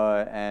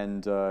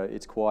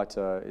 It's quite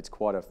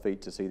a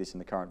feat to see this in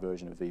the current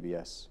version of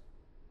VBS.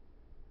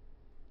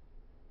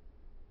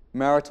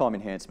 Maritime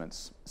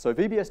enhancements. So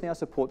VBS now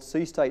supports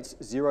sea states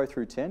 0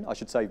 through 10. I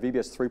should say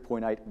VBS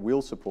 3.8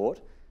 will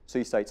support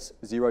sea states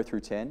 0 through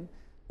 10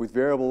 with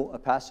variable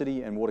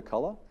opacity and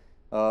watercolor.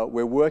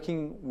 We're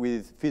working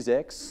with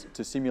PhysX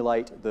to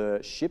simulate the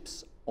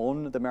ships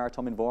on the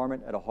maritime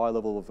environment at a high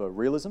level of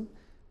realism.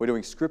 We're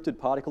doing scripted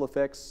particle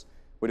effects,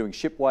 we're doing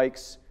ship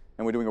wakes,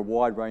 and we're doing a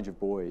wide range of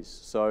buoys.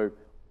 So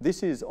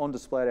this is on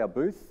display at our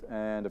booth,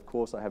 and of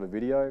course I have a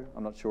video.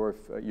 I'm not sure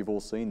if you've all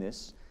seen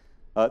this.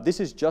 This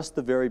is just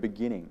the very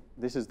beginning.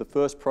 This is the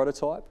first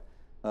prototype,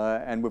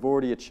 and we've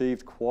already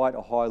achieved quite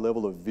a high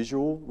level of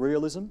visual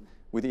realism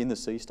within the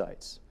sea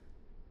states.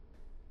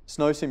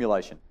 Snow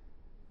simulation.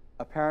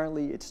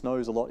 Apparently it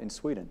snows a lot in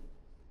Sweden,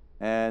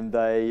 and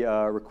they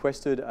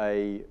requested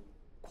a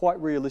quite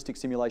realistic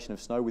simulation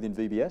of snow within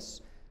VBS.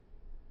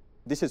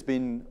 This has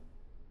been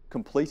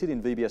completed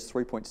in VBS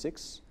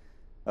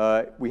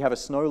 3.6. We have a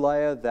snow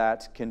layer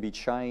that can be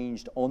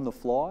changed on the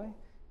fly.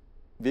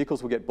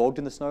 Vehicles will get bogged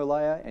in the snow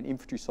layer, and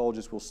infantry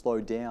soldiers will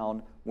slow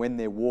down when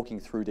they're walking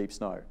through deep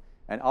snow.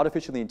 And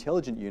artificially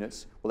intelligent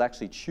units will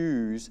actually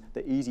choose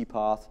the easy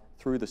path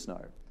through the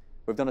snow.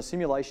 We've done a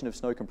simulation of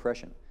snow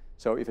compression.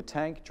 So if a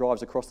tank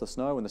drives across the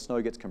snow and the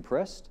snow gets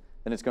compressed,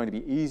 then it's going to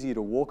be easier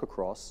to walk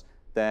across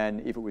than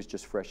if it was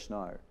just fresh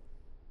snow.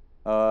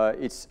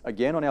 It's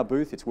again on our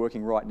booth, it's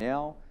working right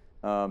now.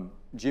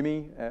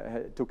 Jimmy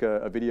took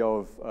a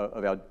video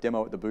of our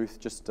demo at the booth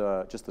just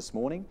this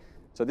morning.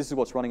 So this is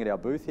what's running at our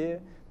booth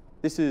here.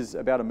 This is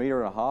about 1.5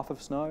 meters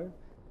of snow.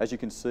 As you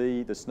can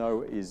see, the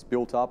snow is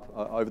built up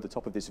over the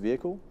top of this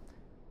vehicle.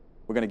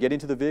 We're going to get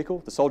into the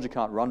vehicle. The soldier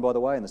can't run, by the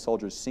way, and the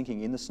soldier is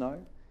sinking in the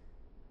snow.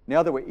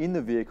 Now that we're in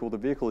the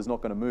vehicle is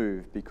not going to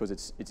move because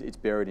it's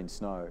buried in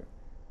snow.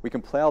 We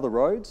can plow the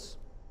roads.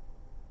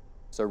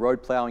 So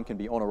road plowing can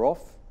be on or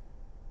off.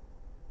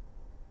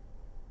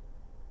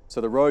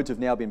 So the roads have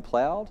now been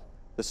plowed.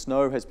 The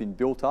snow has been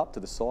built up to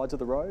the sides of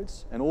the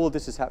roads, and all of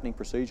this is happening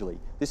procedurally.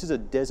 This is a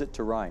desert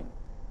terrain.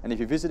 And if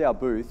you visit our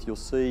booth, you'll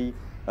see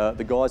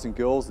the guys and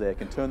girls there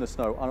can turn the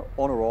snow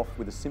on or off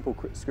with a simple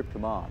script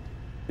command.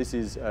 This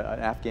is an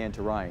Afghan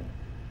terrain.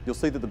 You'll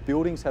see that the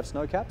buildings have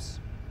snow caps,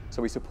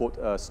 so we support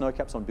snow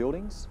caps on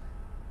buildings.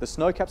 The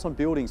snow caps on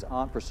buildings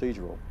aren't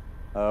procedural.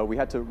 We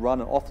had to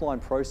run an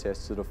offline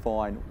process to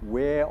define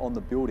where on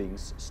the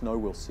buildings snow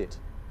will sit.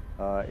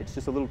 It's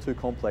just a little too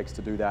complex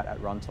to do that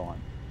at runtime.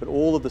 But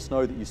all of the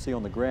snow that you see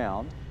on the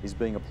ground is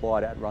being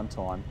applied at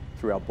runtime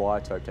through our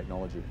Biotope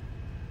technology.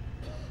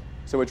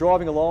 So we're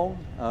driving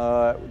along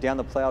down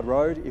the ploughed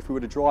road. If we were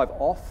to drive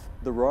off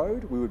the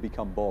road, we would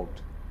become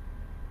bogged.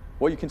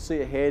 What you can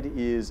see ahead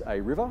is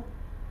a river.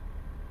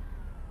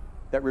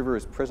 That river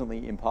is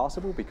presently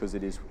impassable because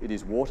it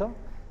is water.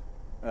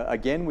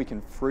 Again, we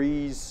can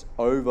freeze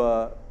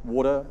over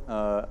water,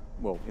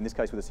 well, in this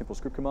case with a simple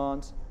script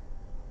command.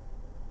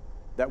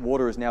 That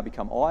water has now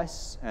become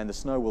ice, and the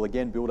snow will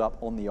again build up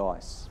on the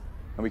ice.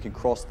 And we can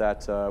cross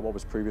that, what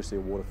was previously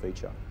a water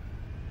feature.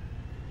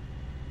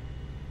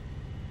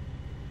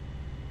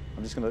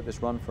 I'm just going to let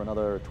this run for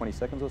another 20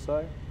 seconds or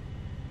so.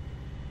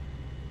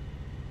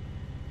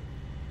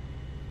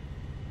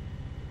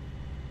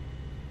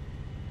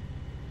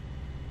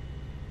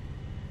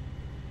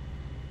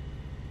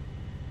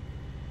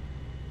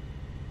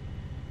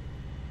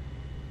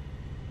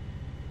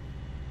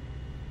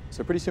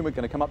 So pretty soon we're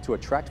going to come up to a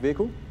tracked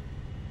vehicle.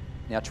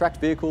 Now tracked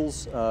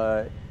vehicles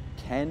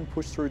can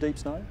push through deep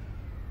snow,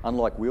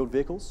 unlike wheeled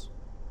vehicles.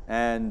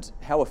 And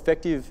how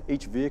effective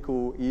each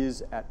vehicle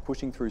is at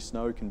pushing through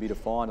snow can be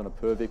defined on a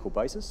per vehicle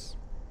basis.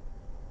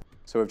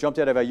 So we've jumped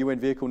out of our UN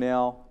vehicle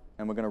now,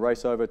 and we're going to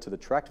race over to the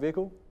tracked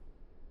vehicle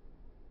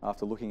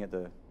after looking at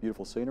the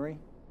beautiful scenery.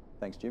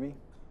 Thanks, Jimmy.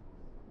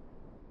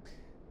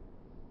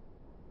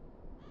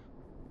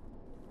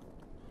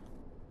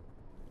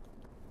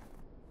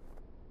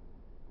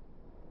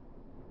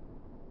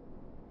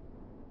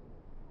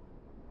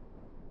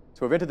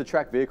 So we've entered the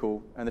tracked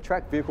vehicle, and the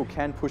tracked vehicle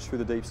can push through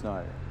the deep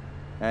snow.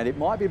 And it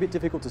might be a bit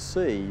difficult to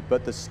see,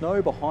 but the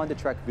snow behind the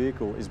tracked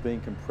vehicle is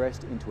being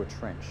compressed into a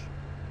trench.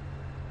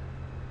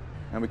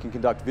 And we can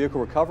conduct vehicle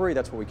recovery.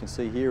 That's what we can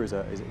see here is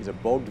a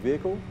bogged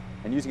vehicle.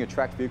 And using a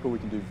tracked vehicle, we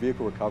can do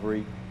vehicle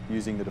recovery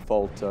using the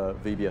default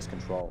VBS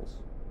controls.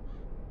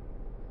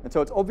 And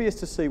so it's obvious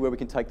to see where we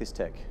can take this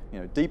tech. You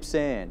know, deep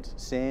sand,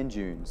 sand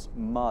dunes,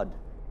 mud,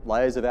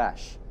 layers of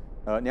ash.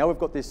 Now we've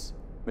got this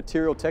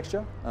material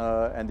texture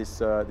and this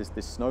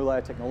snow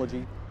layer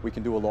technology. We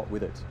can do a lot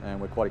with it,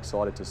 and we're quite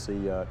excited to see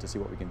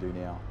what we can do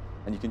now.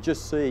 And you can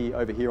just see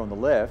over here on the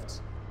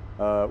left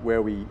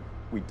where we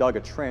dug a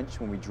trench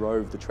when we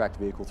drove the tracked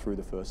vehicle through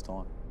the first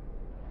time.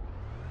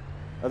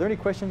 Are there any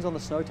questions on the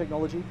snow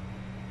technology?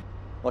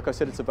 Like I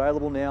said, it's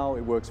available now.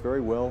 It works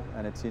very well,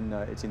 and it's in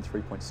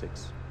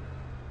 3.6.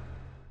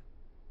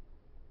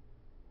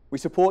 We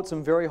support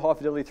some very high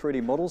fidelity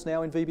 3D models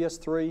now in VBS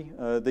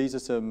 3. These are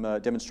some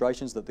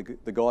demonstrations that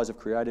the guys have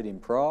created in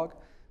Prague.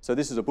 So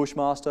this is a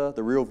Bushmaster,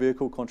 the real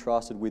vehicle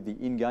contrasted with the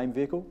in-game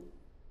vehicle,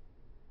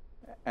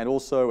 and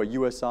also a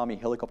US Army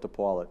helicopter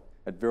pilot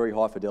at very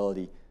high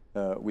fidelity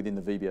within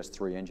the VBS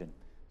 3 engine.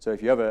 So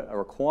if you have a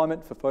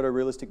requirement for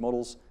photorealistic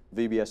models,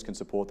 VBS can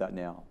support that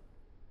now.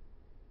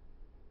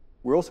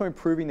 We're also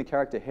improving the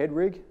character head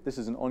rig. This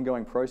is an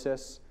ongoing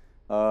process.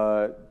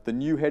 The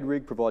new head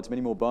rig provides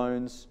many more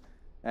bones,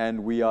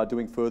 and we are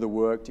doing further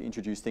work to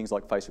introduce things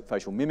like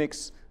facial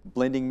mimics,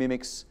 blending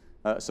mimics,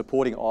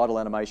 supporting idle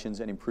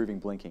animations and improving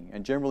blinking,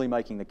 and generally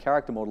making the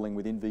character modeling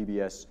within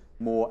VBS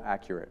more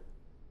accurate.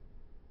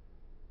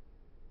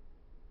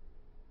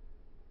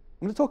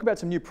 I'm going to talk about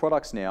some new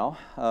products now.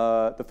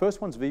 The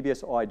first one's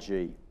VBS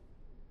IG.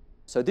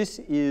 So this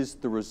is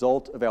the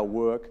result of our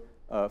work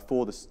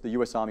for the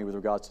US Army with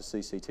regards to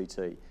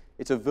CCTT.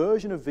 It's a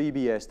version of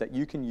VBS that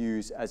you can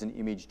use as an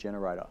image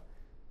generator.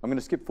 I'm going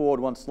to skip forward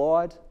one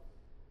slide.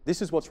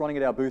 This is what's running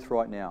at our booth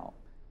right now.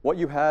 What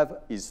you have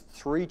is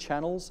 3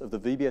 channels of the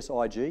VBS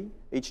IG.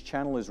 Each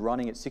channel is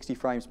running at 60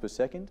 frames per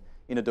second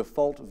in a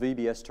default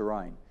VBS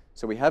terrain.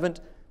 So we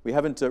haven't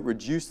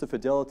reduced the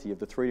fidelity of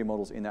the 3D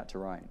models in that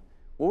terrain.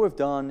 What we've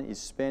done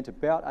is spent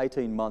about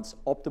 18 months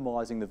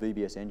optimizing the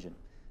VBS engine.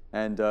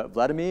 And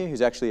Vladimir,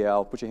 who's actually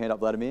put your hand up,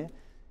 Vladimir,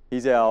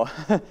 he's our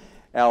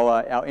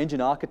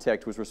engine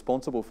architect, was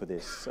responsible for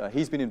this.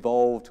 He's been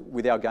involved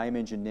with our game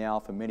engine now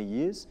for many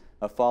years,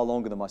 far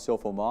longer than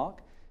myself or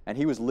Mark. And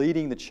he was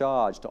leading the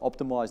charge to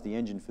optimize the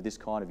engine for this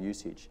kind of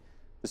usage.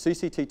 The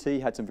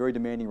CCTT had some very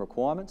demanding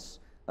requirements,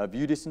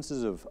 view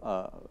distances of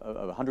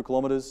 100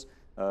 kilometers,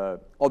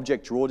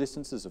 object draw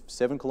distances of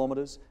 7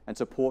 kilometers, and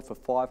support for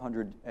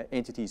 500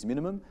 entities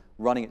minimum,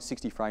 running at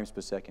 60 frames per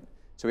second.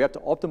 So we have to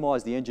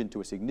optimize the engine to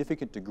a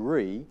significant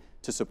degree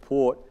to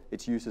support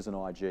its use as an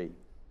IG.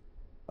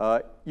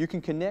 You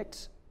can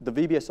connect the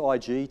VBS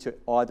IG to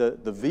either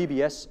the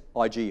VBS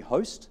IG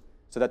host,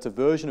 so that's a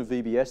version of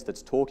VBS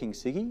that's talking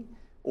SIGI,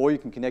 or you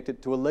can connect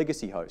it to a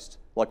legacy host,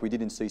 like we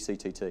did in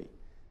CCTT.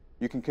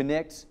 You can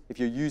connect, if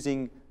you're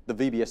using the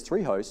VBS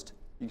 3 host,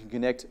 you can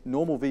connect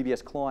normal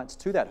VBS clients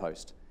to that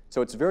host.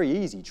 So it's very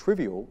easy,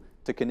 trivial,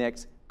 to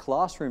connect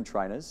classroom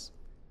trainers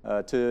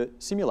to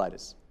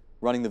simulators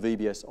running the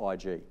VBS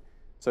IG.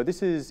 So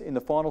this is in the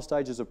final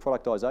stages of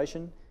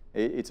productization.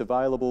 It's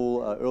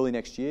available early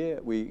next year.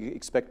 We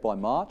expect by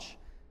March.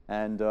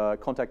 And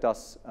contact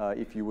us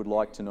if you would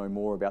like to know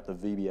more about the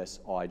VBS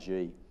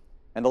IG.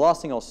 And the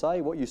last thing I'll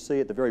say, what you see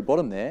at the very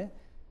bottom there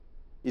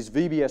is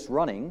VBS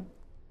running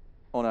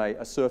on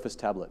a Surface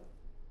tablet.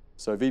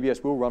 So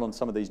VBS will run on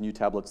some of these new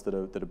tablets that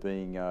are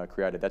being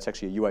created. That's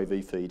actually a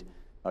UAV feed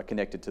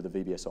connected to the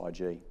VBS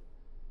IG.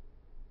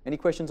 Any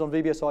questions on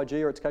VBS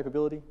IG or its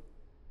capability?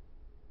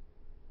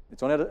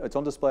 It's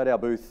on display at our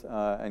booth,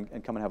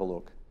 and come and have a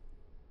look.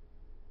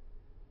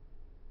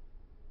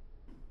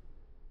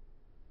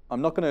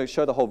 I'm not going to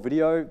show the whole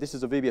video. This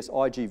is a VBS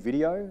IG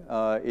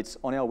video. It's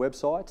on our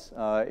website.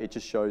 It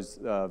just shows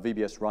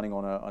VBS running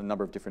on a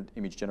number of different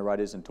image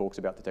generators and talks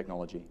about the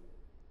technology.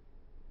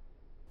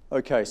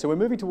 Okay, so we're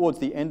moving towards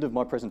the end of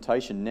my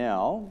presentation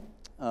now.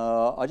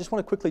 I just want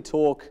to quickly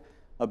talk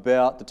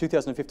about the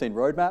 2015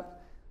 roadmap.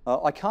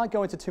 I can't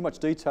go into too much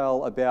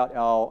detail about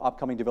our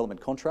upcoming development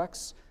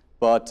contracts,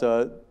 but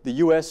the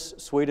US,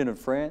 Sweden, and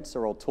France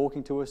are all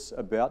talking to us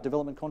about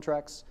development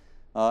contracts.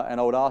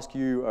 And I would ask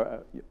you,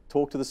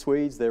 talk to the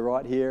Swedes, they're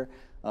right here.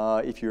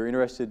 If you're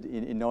interested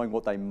in knowing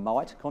what they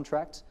might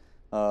contract,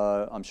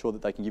 I'm sure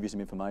that they can give you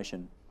some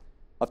information.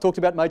 I've talked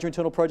about major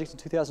internal projects in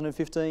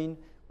 2015.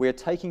 We are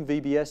taking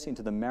VBS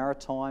into the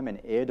maritime and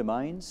air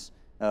domains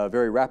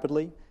very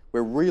rapidly.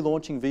 We're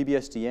relaunching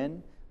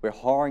VBSDN. We're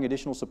hiring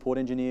additional support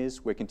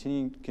engineers. We're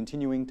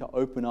continuing to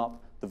open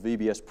up the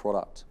VBS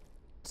product.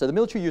 So the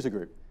military user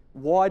group.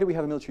 Why do we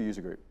have a military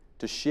user group?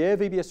 To share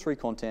VBS3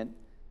 content,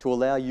 to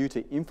allow you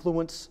to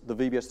influence the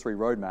VBS3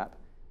 roadmap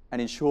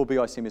and ensure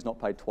BISim is not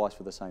paid twice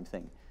for the same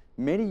thing.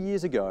 Many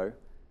years ago,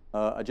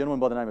 a gentleman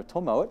by the name of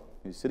Tom Mowat,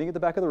 who's sitting at the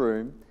back of the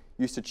room,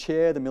 used to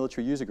chair the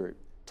military user group.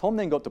 Tom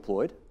then got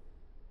deployed,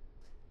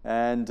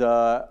 and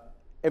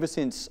ever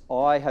since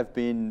I have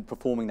been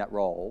performing that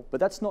role, but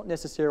that's not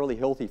necessarily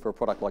healthy for a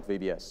product like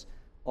VBS.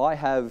 I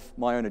have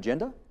my own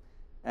agenda,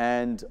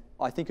 and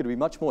I think it would be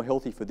much more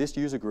healthy for this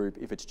user group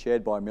if it's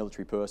chaired by a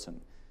military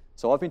person.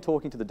 So I've been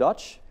talking to the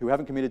Dutch, who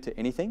haven't committed to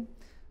anything,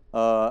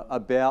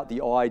 about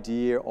the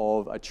idea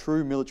of a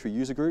true military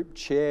user group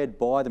chaired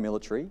by the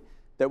military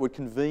that would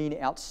convene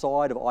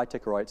outside of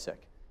ITEC or ITSEC.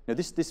 Now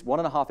this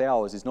 1.5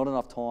 hours is not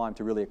enough time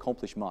to really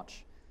accomplish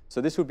much. So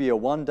this would be a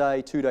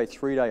 1-day, 2-day,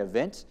 3-day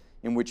event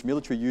in which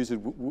military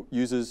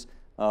users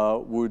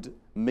would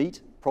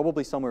meet,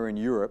 probably somewhere in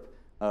Europe,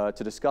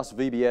 to discuss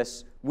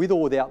VBS with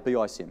or without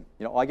BISim.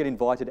 You know, I get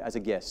invited as a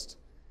guest.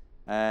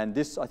 And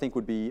this, I think,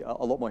 would be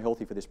a lot more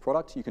healthy for this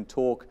product. You can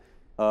talk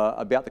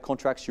about the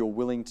contracts you're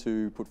willing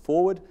to put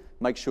forward,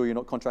 make sure you're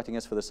not contracting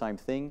us for the same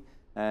thing,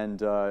 and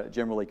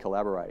generally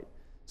collaborate.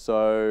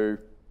 So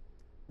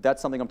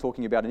that's something I'm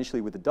talking about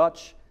initially with the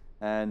Dutch,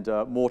 and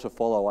more to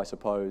follow, I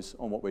suppose,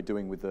 on what we're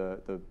doing with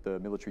the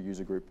military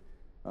user group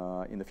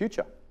in the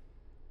future.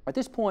 At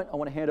this point, I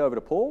want to hand over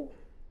to Paul,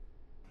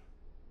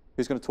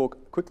 who's going to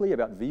talk quickly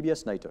about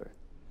VBS NATO.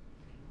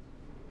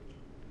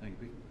 Thank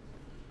you, Pete.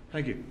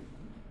 Thank you.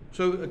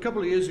 So a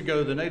couple of years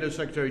ago, the NATO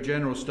Secretary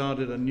General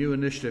started a new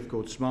initiative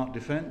called Smart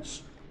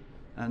Defense.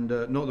 And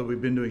not that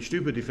we've been doing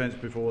stupid defense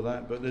before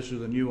that, but this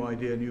was a new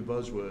idea, a new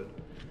buzzword.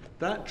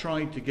 That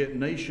tried to get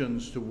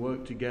nations to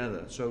work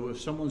together. So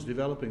if someone's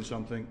developing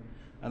something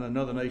and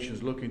another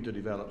nation's looking to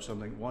develop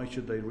something, why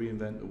should they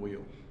reinvent the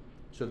wheel?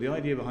 So the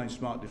idea behind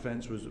Smart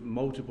Defense was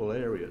multiple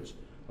areas,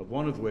 of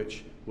one of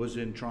which was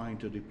in trying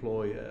to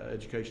deploy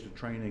educational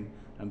training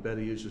and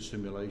better use of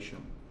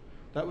simulation.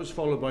 That was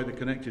followed by the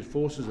Connected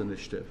Forces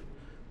Initiative,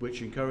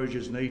 which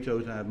encourages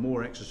NATO to have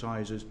more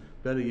exercises,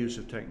 better use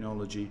of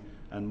technology,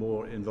 and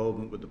more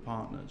involvement with the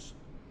partners.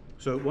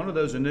 So one of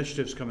those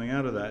initiatives coming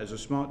out of that is a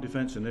Smart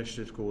Defense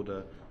initiative called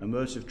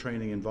Immersive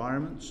Training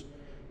Environments.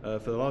 For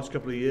the last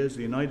couple of years,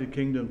 the United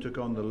Kingdom took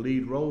on the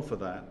lead role for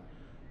that,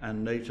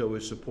 and NATO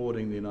is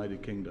supporting the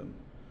United Kingdom.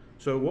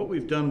 So what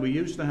we've done, we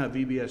used to have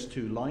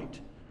VBS2 Lite,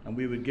 and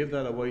we would give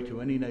that away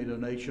to any NATO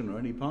nation or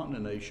any partner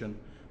nation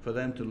for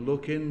them to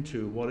look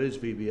into what is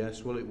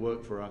VBS, will it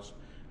work for us,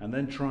 and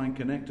then try and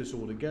connect us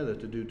all together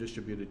to do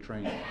distributed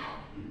training.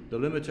 The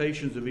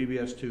limitations of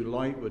VBS2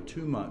 Lite were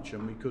too much,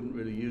 and we couldn't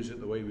really use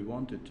it the way we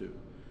wanted to.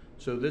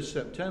 So this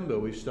September,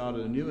 we've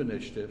started a new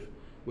initiative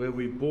where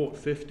we bought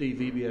 50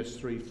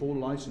 VBS3 full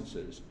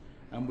licenses,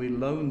 and we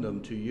loan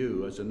them to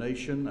you as a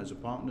nation, as a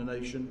partner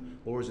nation,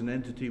 or as an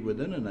entity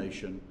within a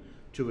nation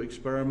to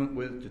experiment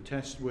with, to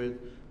test with,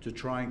 to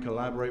try and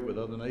collaborate with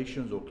other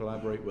nations or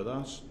collaborate with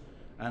us.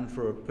 And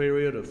for a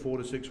period of 4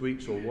 to 6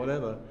 weeks or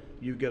whatever,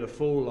 you get a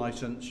full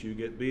license, you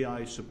get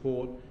BI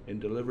support in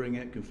delivering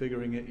it,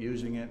 configuring it,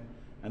 using it,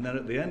 and then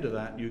at the end of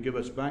that, you give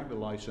us back the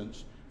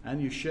license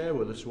and you share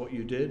with us what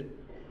you did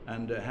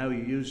and how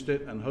you used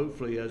it, and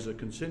hopefully as a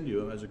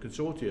continuum, as a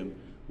consortium,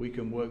 we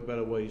can work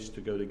better ways to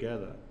go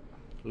together.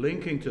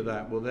 Linking to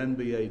that will then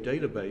be a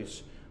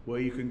database where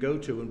you can go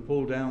to and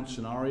pull down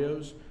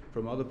scenarios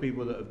from other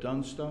people that have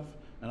done stuff,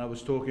 And I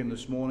was talking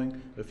this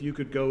morning, if you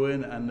could go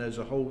in and there's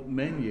a whole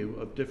menu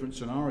of different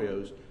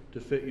scenarios to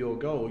fit your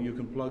goal, you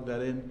can plug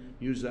that in,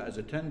 use that as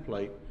a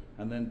template,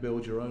 and then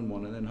build your own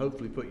one, and then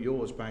hopefully put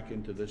yours back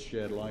into this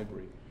shared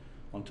library.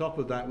 On top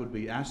of that would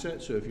be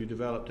assets, so if you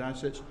developed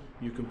assets,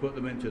 you can put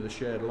them into the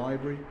shared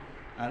library,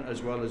 and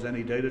as well as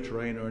any data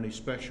terrain or any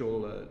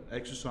special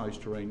exercise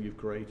terrain you've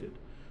created.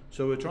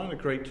 So we're trying to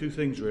create two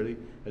things really,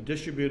 a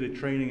distributed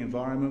training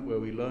environment where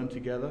we learn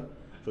together.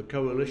 For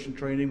coalition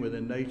training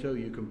within NATO,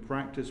 you can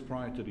practice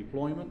prior to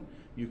deployment,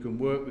 you can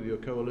work with your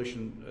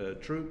coalition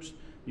troops,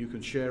 you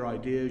can share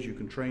ideas, you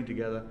can train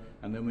together,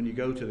 and then when you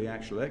go to the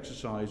actual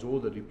exercise or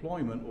the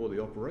deployment or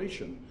the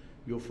operation,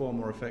 you're far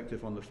more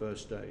effective on the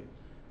first day.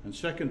 And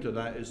second to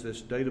that is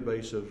this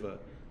database of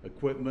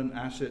equipment,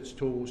 assets,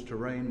 tools,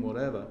 terrain,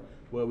 whatever,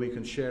 where we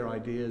can share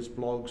ideas,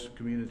 blogs,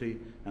 community,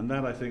 and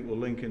that I think will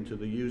link into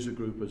the user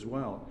group as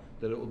well,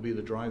 that it will be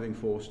the driving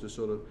force to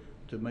sort of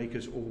to make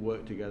us all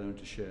work together and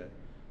to share.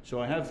 So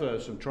I have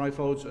some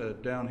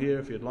trifolds down here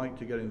if you'd like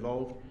to get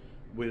involved.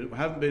 We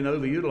haven't been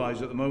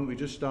overutilized at the moment, we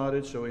just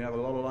started, so we have a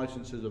lot of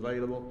licenses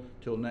available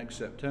till next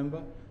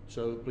September.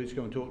 So please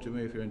come and talk to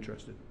me if you're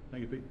interested.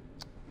 Thank you, Pete.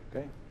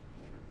 Okay.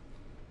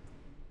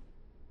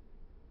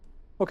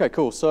 Okay,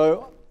 cool.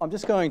 So I'm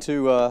just going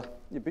to,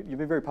 you've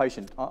been very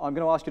patient. I'm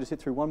going to ask you to sit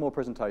through one more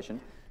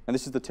presentation, and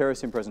this is the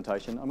TerraSim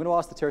presentation. I'm going to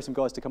ask the TerraSim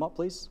guys to come up,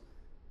 please.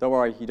 Don't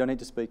worry, you don't need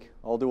to speak.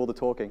 I'll do all the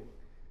talking.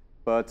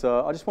 But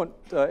I just want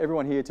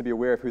everyone here to be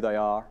aware of who they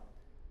are.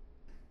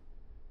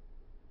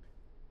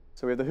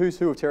 So we have the who's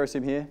who of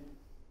TerraSim here.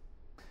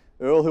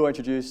 Earl, who I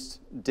introduced,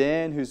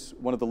 Dan, who's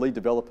one of the lead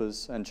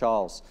developers, and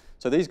Charles.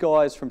 So these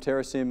guys from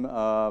TerraSim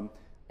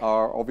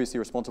are obviously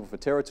responsible for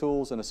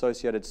TerraTools and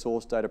associated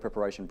source data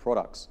preparation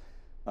products.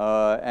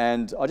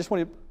 And I just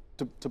wanted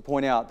to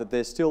point out that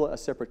they're still a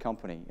separate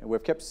company.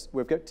 We've kept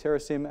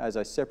TerraSim as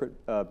a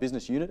separate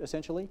business unit,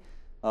 essentially.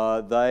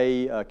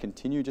 They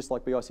continue, just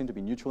like BISim, to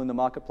be neutral in the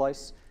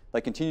marketplace.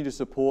 They continue to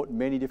support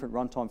many different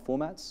runtime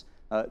formats.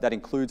 That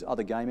includes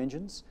other game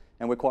engines,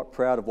 and we're quite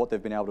proud of what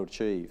they've been able to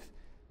achieve.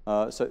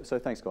 So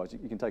thanks, guys.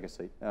 You can take a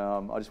seat.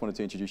 I just wanted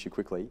to introduce you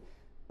quickly.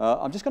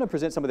 I'm just going to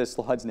present some of their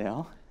slides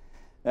now.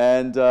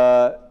 And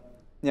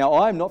now,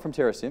 I'm not from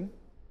TerraSim,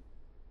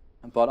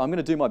 but I'm going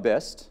to do my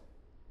best.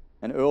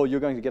 And Earl, you're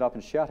going to get up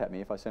and shout at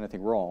me if I say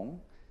anything wrong.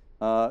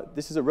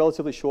 This is a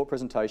relatively short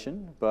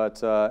presentation,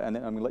 but and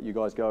then I'm going to let you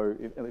guys go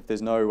if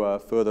there's no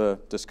further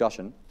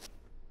discussion.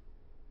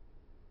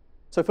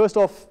 So first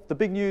off, the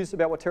big news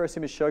about what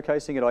TerraSim is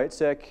showcasing at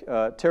ITSEC,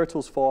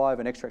 TerraTools 5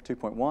 and Extract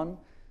 2.1.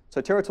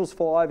 So TerraTools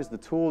 5 is the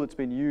tool that's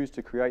been used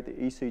to create the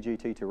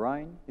ECGT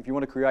terrain. If you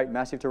want to create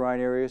massive terrain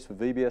areas for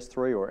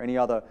VBS3 or any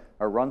other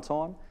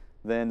runtime,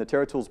 then the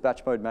TerraTools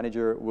Batch Mode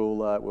Manager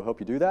will help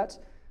you do that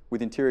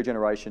with interior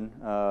generation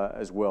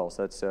as well.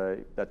 So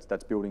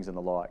that's buildings and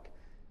the like.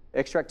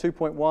 Extract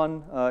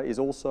 2.1 is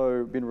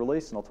also been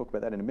released, and I'll talk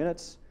about that in a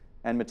minute,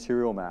 and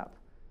Material Map.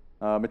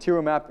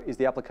 Material Map is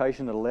the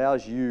application that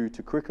allows you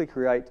to quickly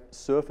create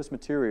surface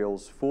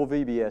materials for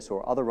VBS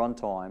or other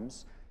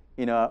runtimes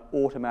in an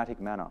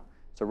automatic manner.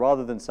 So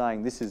rather than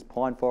saying this is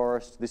pine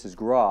forest, this is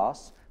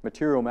grass,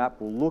 Material Map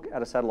will look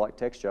at a satellite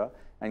texture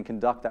and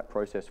conduct that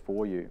process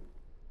for you.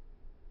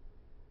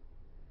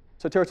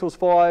 So TerraTools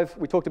 5,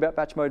 we talked about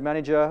Batch Mode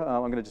Manager. I'm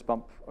going to just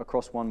bump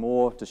across one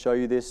more to show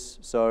you this.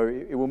 So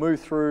it will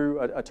move through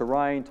a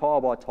terrain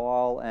tile by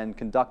tile and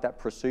conduct that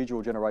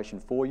procedural generation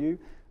for you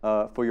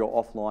for your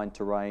offline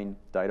terrain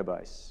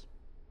database.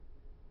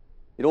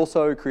 It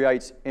also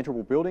creates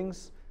enterable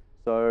buildings.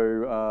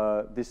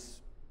 So this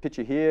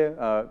picture here,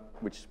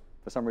 which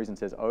for some reason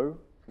says O,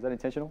 is that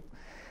intentional?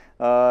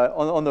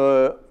 On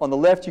the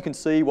left, you can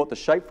see what the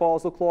shape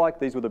files look like.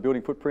 These were the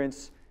building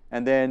footprints.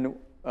 And then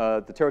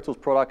the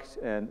TerraTools product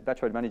and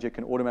Batch Mode Manager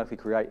can automatically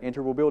create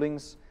enterable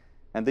buildings,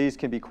 and these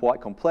can be quite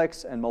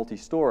complex and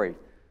multi-story.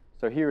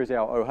 So here is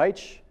our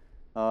OH.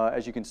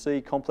 As you can see,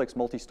 complex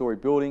multi-story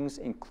buildings,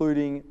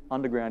 including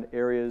underground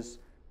areas,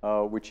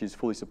 which is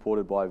fully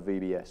supported by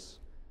VBS. So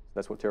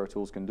that's what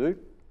TerraTools can do.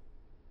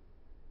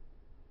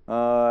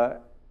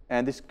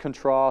 And this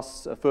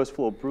contrasts a first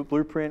floor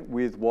blueprint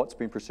with what's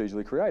been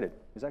procedurally created.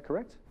 Is that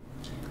correct?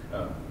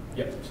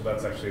 Yep, so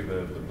that's actually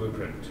the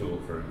blueprint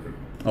tool for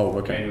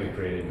manually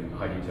creating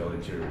high detail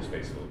interior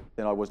space.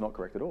 Then I was not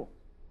correct at all.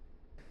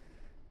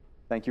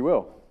 Thank you,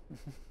 Will.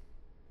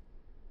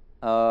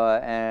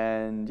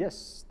 And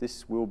yes,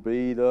 this will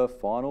be the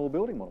final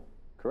building model,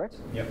 correct?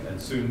 Yep,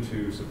 and soon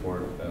to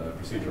support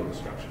procedural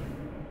destruction.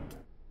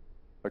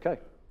 Okay,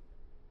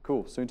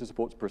 cool. Soon to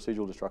support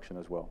procedural destruction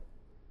as well.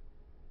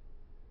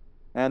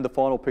 And the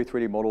final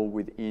P3D model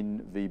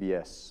within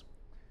VBS.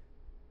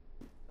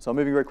 So I'm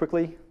moving very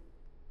quickly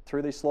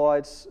through these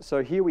slides.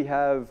 So here we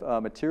have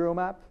Material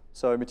Map.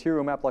 So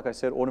Material Map, like I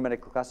said,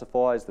 automatically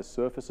classifies the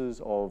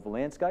surfaces of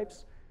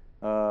landscapes.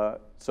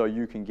 So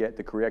you can get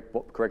the correct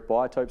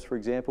biotopes, for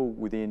example,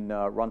 within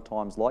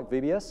runtimes like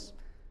VBS.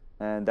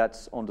 And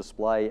that's on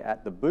display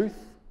at the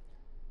booth.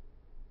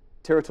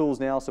 TerraTools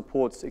now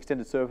supports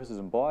extended surfaces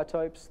and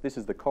biotopes. This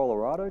is the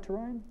Colorado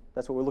terrain.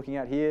 That's what we're looking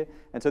at here.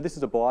 And so this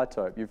is a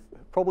biotope. You've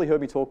probably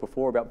heard me talk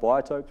before about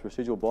biotopes,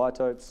 residual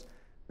biotopes.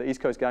 The East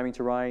Coast gaming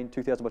terrain,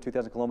 2,000 by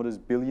 2,000 kilometers,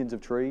 billions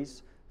of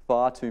trees,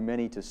 far too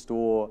many to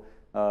store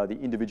the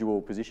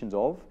individual positions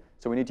of.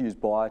 So we need to use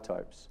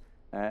biotopes.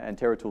 And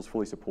TerraTools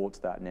fully supports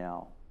that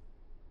now.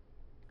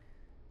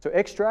 So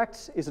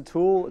Extract is a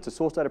tool, it's a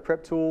source data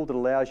prep tool that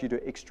allows you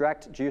to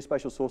extract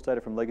geospatial source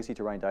data from legacy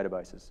terrain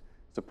databases,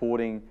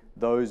 supporting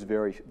those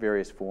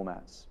various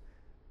formats.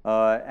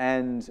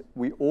 And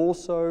we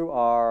also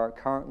are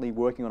currently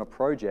working on a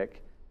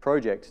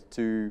project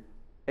to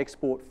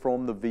export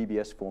from the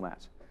VBS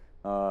format.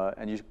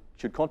 And you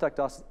should contact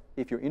us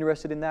if you're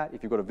interested in that.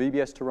 If you've got a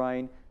VBS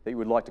terrain that you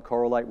would like to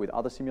correlate with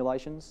other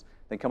simulations,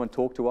 then come and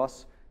talk to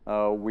us.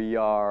 We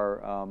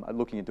are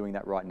looking at doing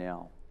that right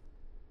now.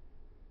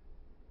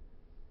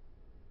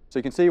 So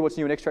you can see what's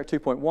new in Extract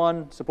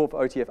 2.1, support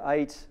for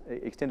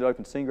OTF8, extended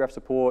open scene graph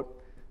support,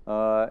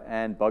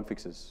 and bug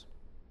fixes.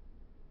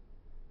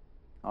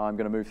 I'm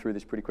going to move through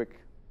this pretty quick.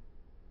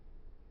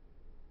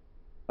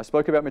 I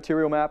spoke about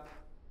material map.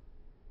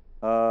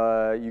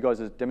 You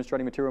guys are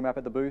demonstrating material map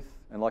at the booth.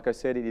 And like I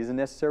said, it is a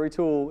necessary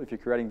tool if you're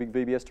creating big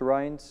VBS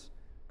terrains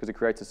because it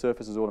creates the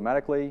surfaces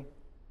automatically.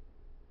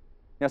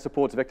 Now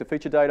supports vector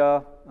feature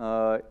data,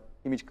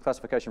 image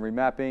classification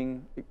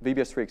remapping,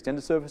 VBS3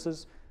 extended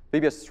surfaces.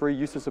 VBS3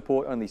 used to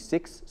support only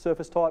 6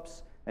 surface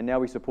types, and now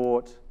we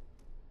support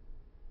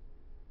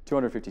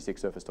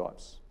 256 surface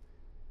types.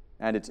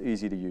 And it's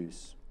easy to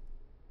use.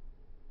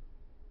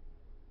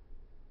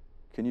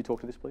 Can you talk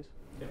to this, please?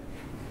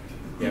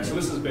 Yeah, so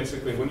this is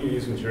basically, when you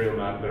use material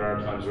map, there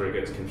are times where it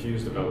gets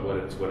confused about what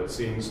it's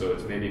seeing, so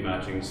it's maybe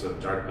matching some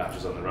dark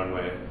patches on the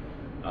runway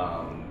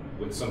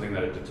with something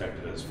that it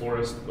detected as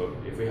forest, but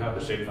if we have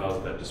the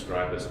shapefiles that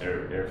describe this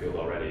airfield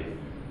already,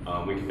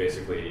 we can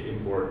basically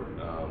import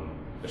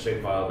a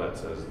shapefile that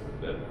says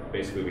that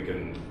basically we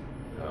can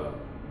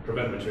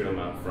prevent material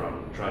map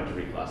from trying to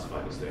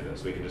reclassify this data.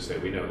 So we can just say,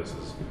 we know this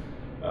is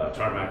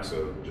tarmac,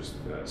 so just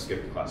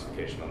skip the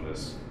classification on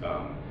this.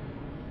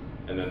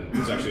 And then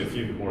there's actually a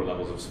few more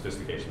levels of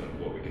sophistication of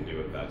what we can do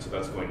with that. So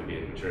that's going to be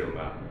in material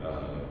map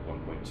 1.2,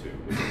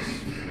 which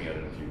is coming out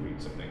in a few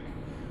weeks, I think.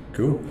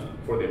 Cool.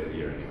 Before the end of the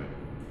year, anyway.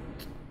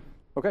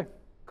 Okay,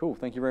 cool.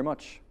 Thank you very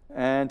much.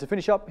 And to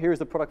finish up, here is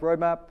the product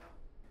roadmap.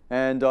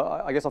 And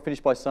I guess I'll finish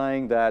by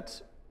saying that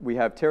we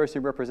have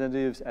TerraSim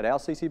representatives at our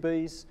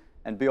CCBs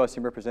and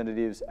BISim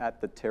representatives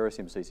at the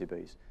TerraSim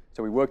CCBs.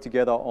 So we work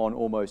together on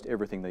almost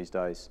everything these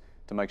days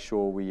to make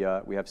sure we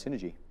have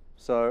synergy.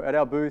 So at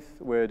our booth,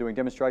 we're doing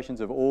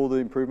demonstrations of all the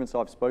improvements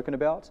I've spoken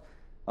about.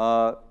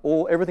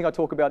 Everything I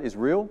talk about is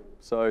real.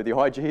 So the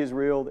IG is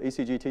real, the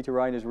ECGT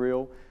terrain is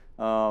real,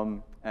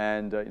 and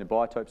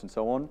biotopes and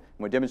so on. And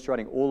we're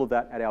demonstrating all of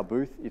that at our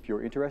booth if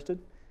you're interested.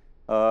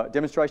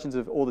 Demonstrations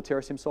of all the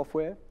TerraSim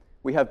software.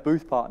 We have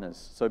booth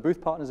partners. So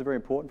booth partners are very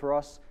important for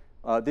us.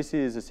 This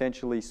is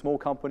essentially small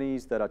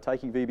companies that are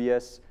taking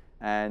VBS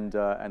and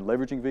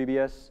leveraging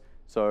VBS.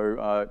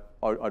 So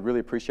I'd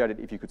really appreciate it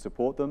if you could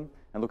support them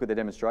and look at their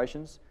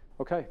demonstrations.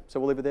 Okay, so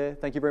we'll leave it there.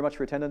 Thank you very much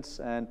for your attendance,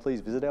 and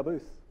please visit our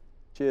booth.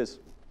 Cheers.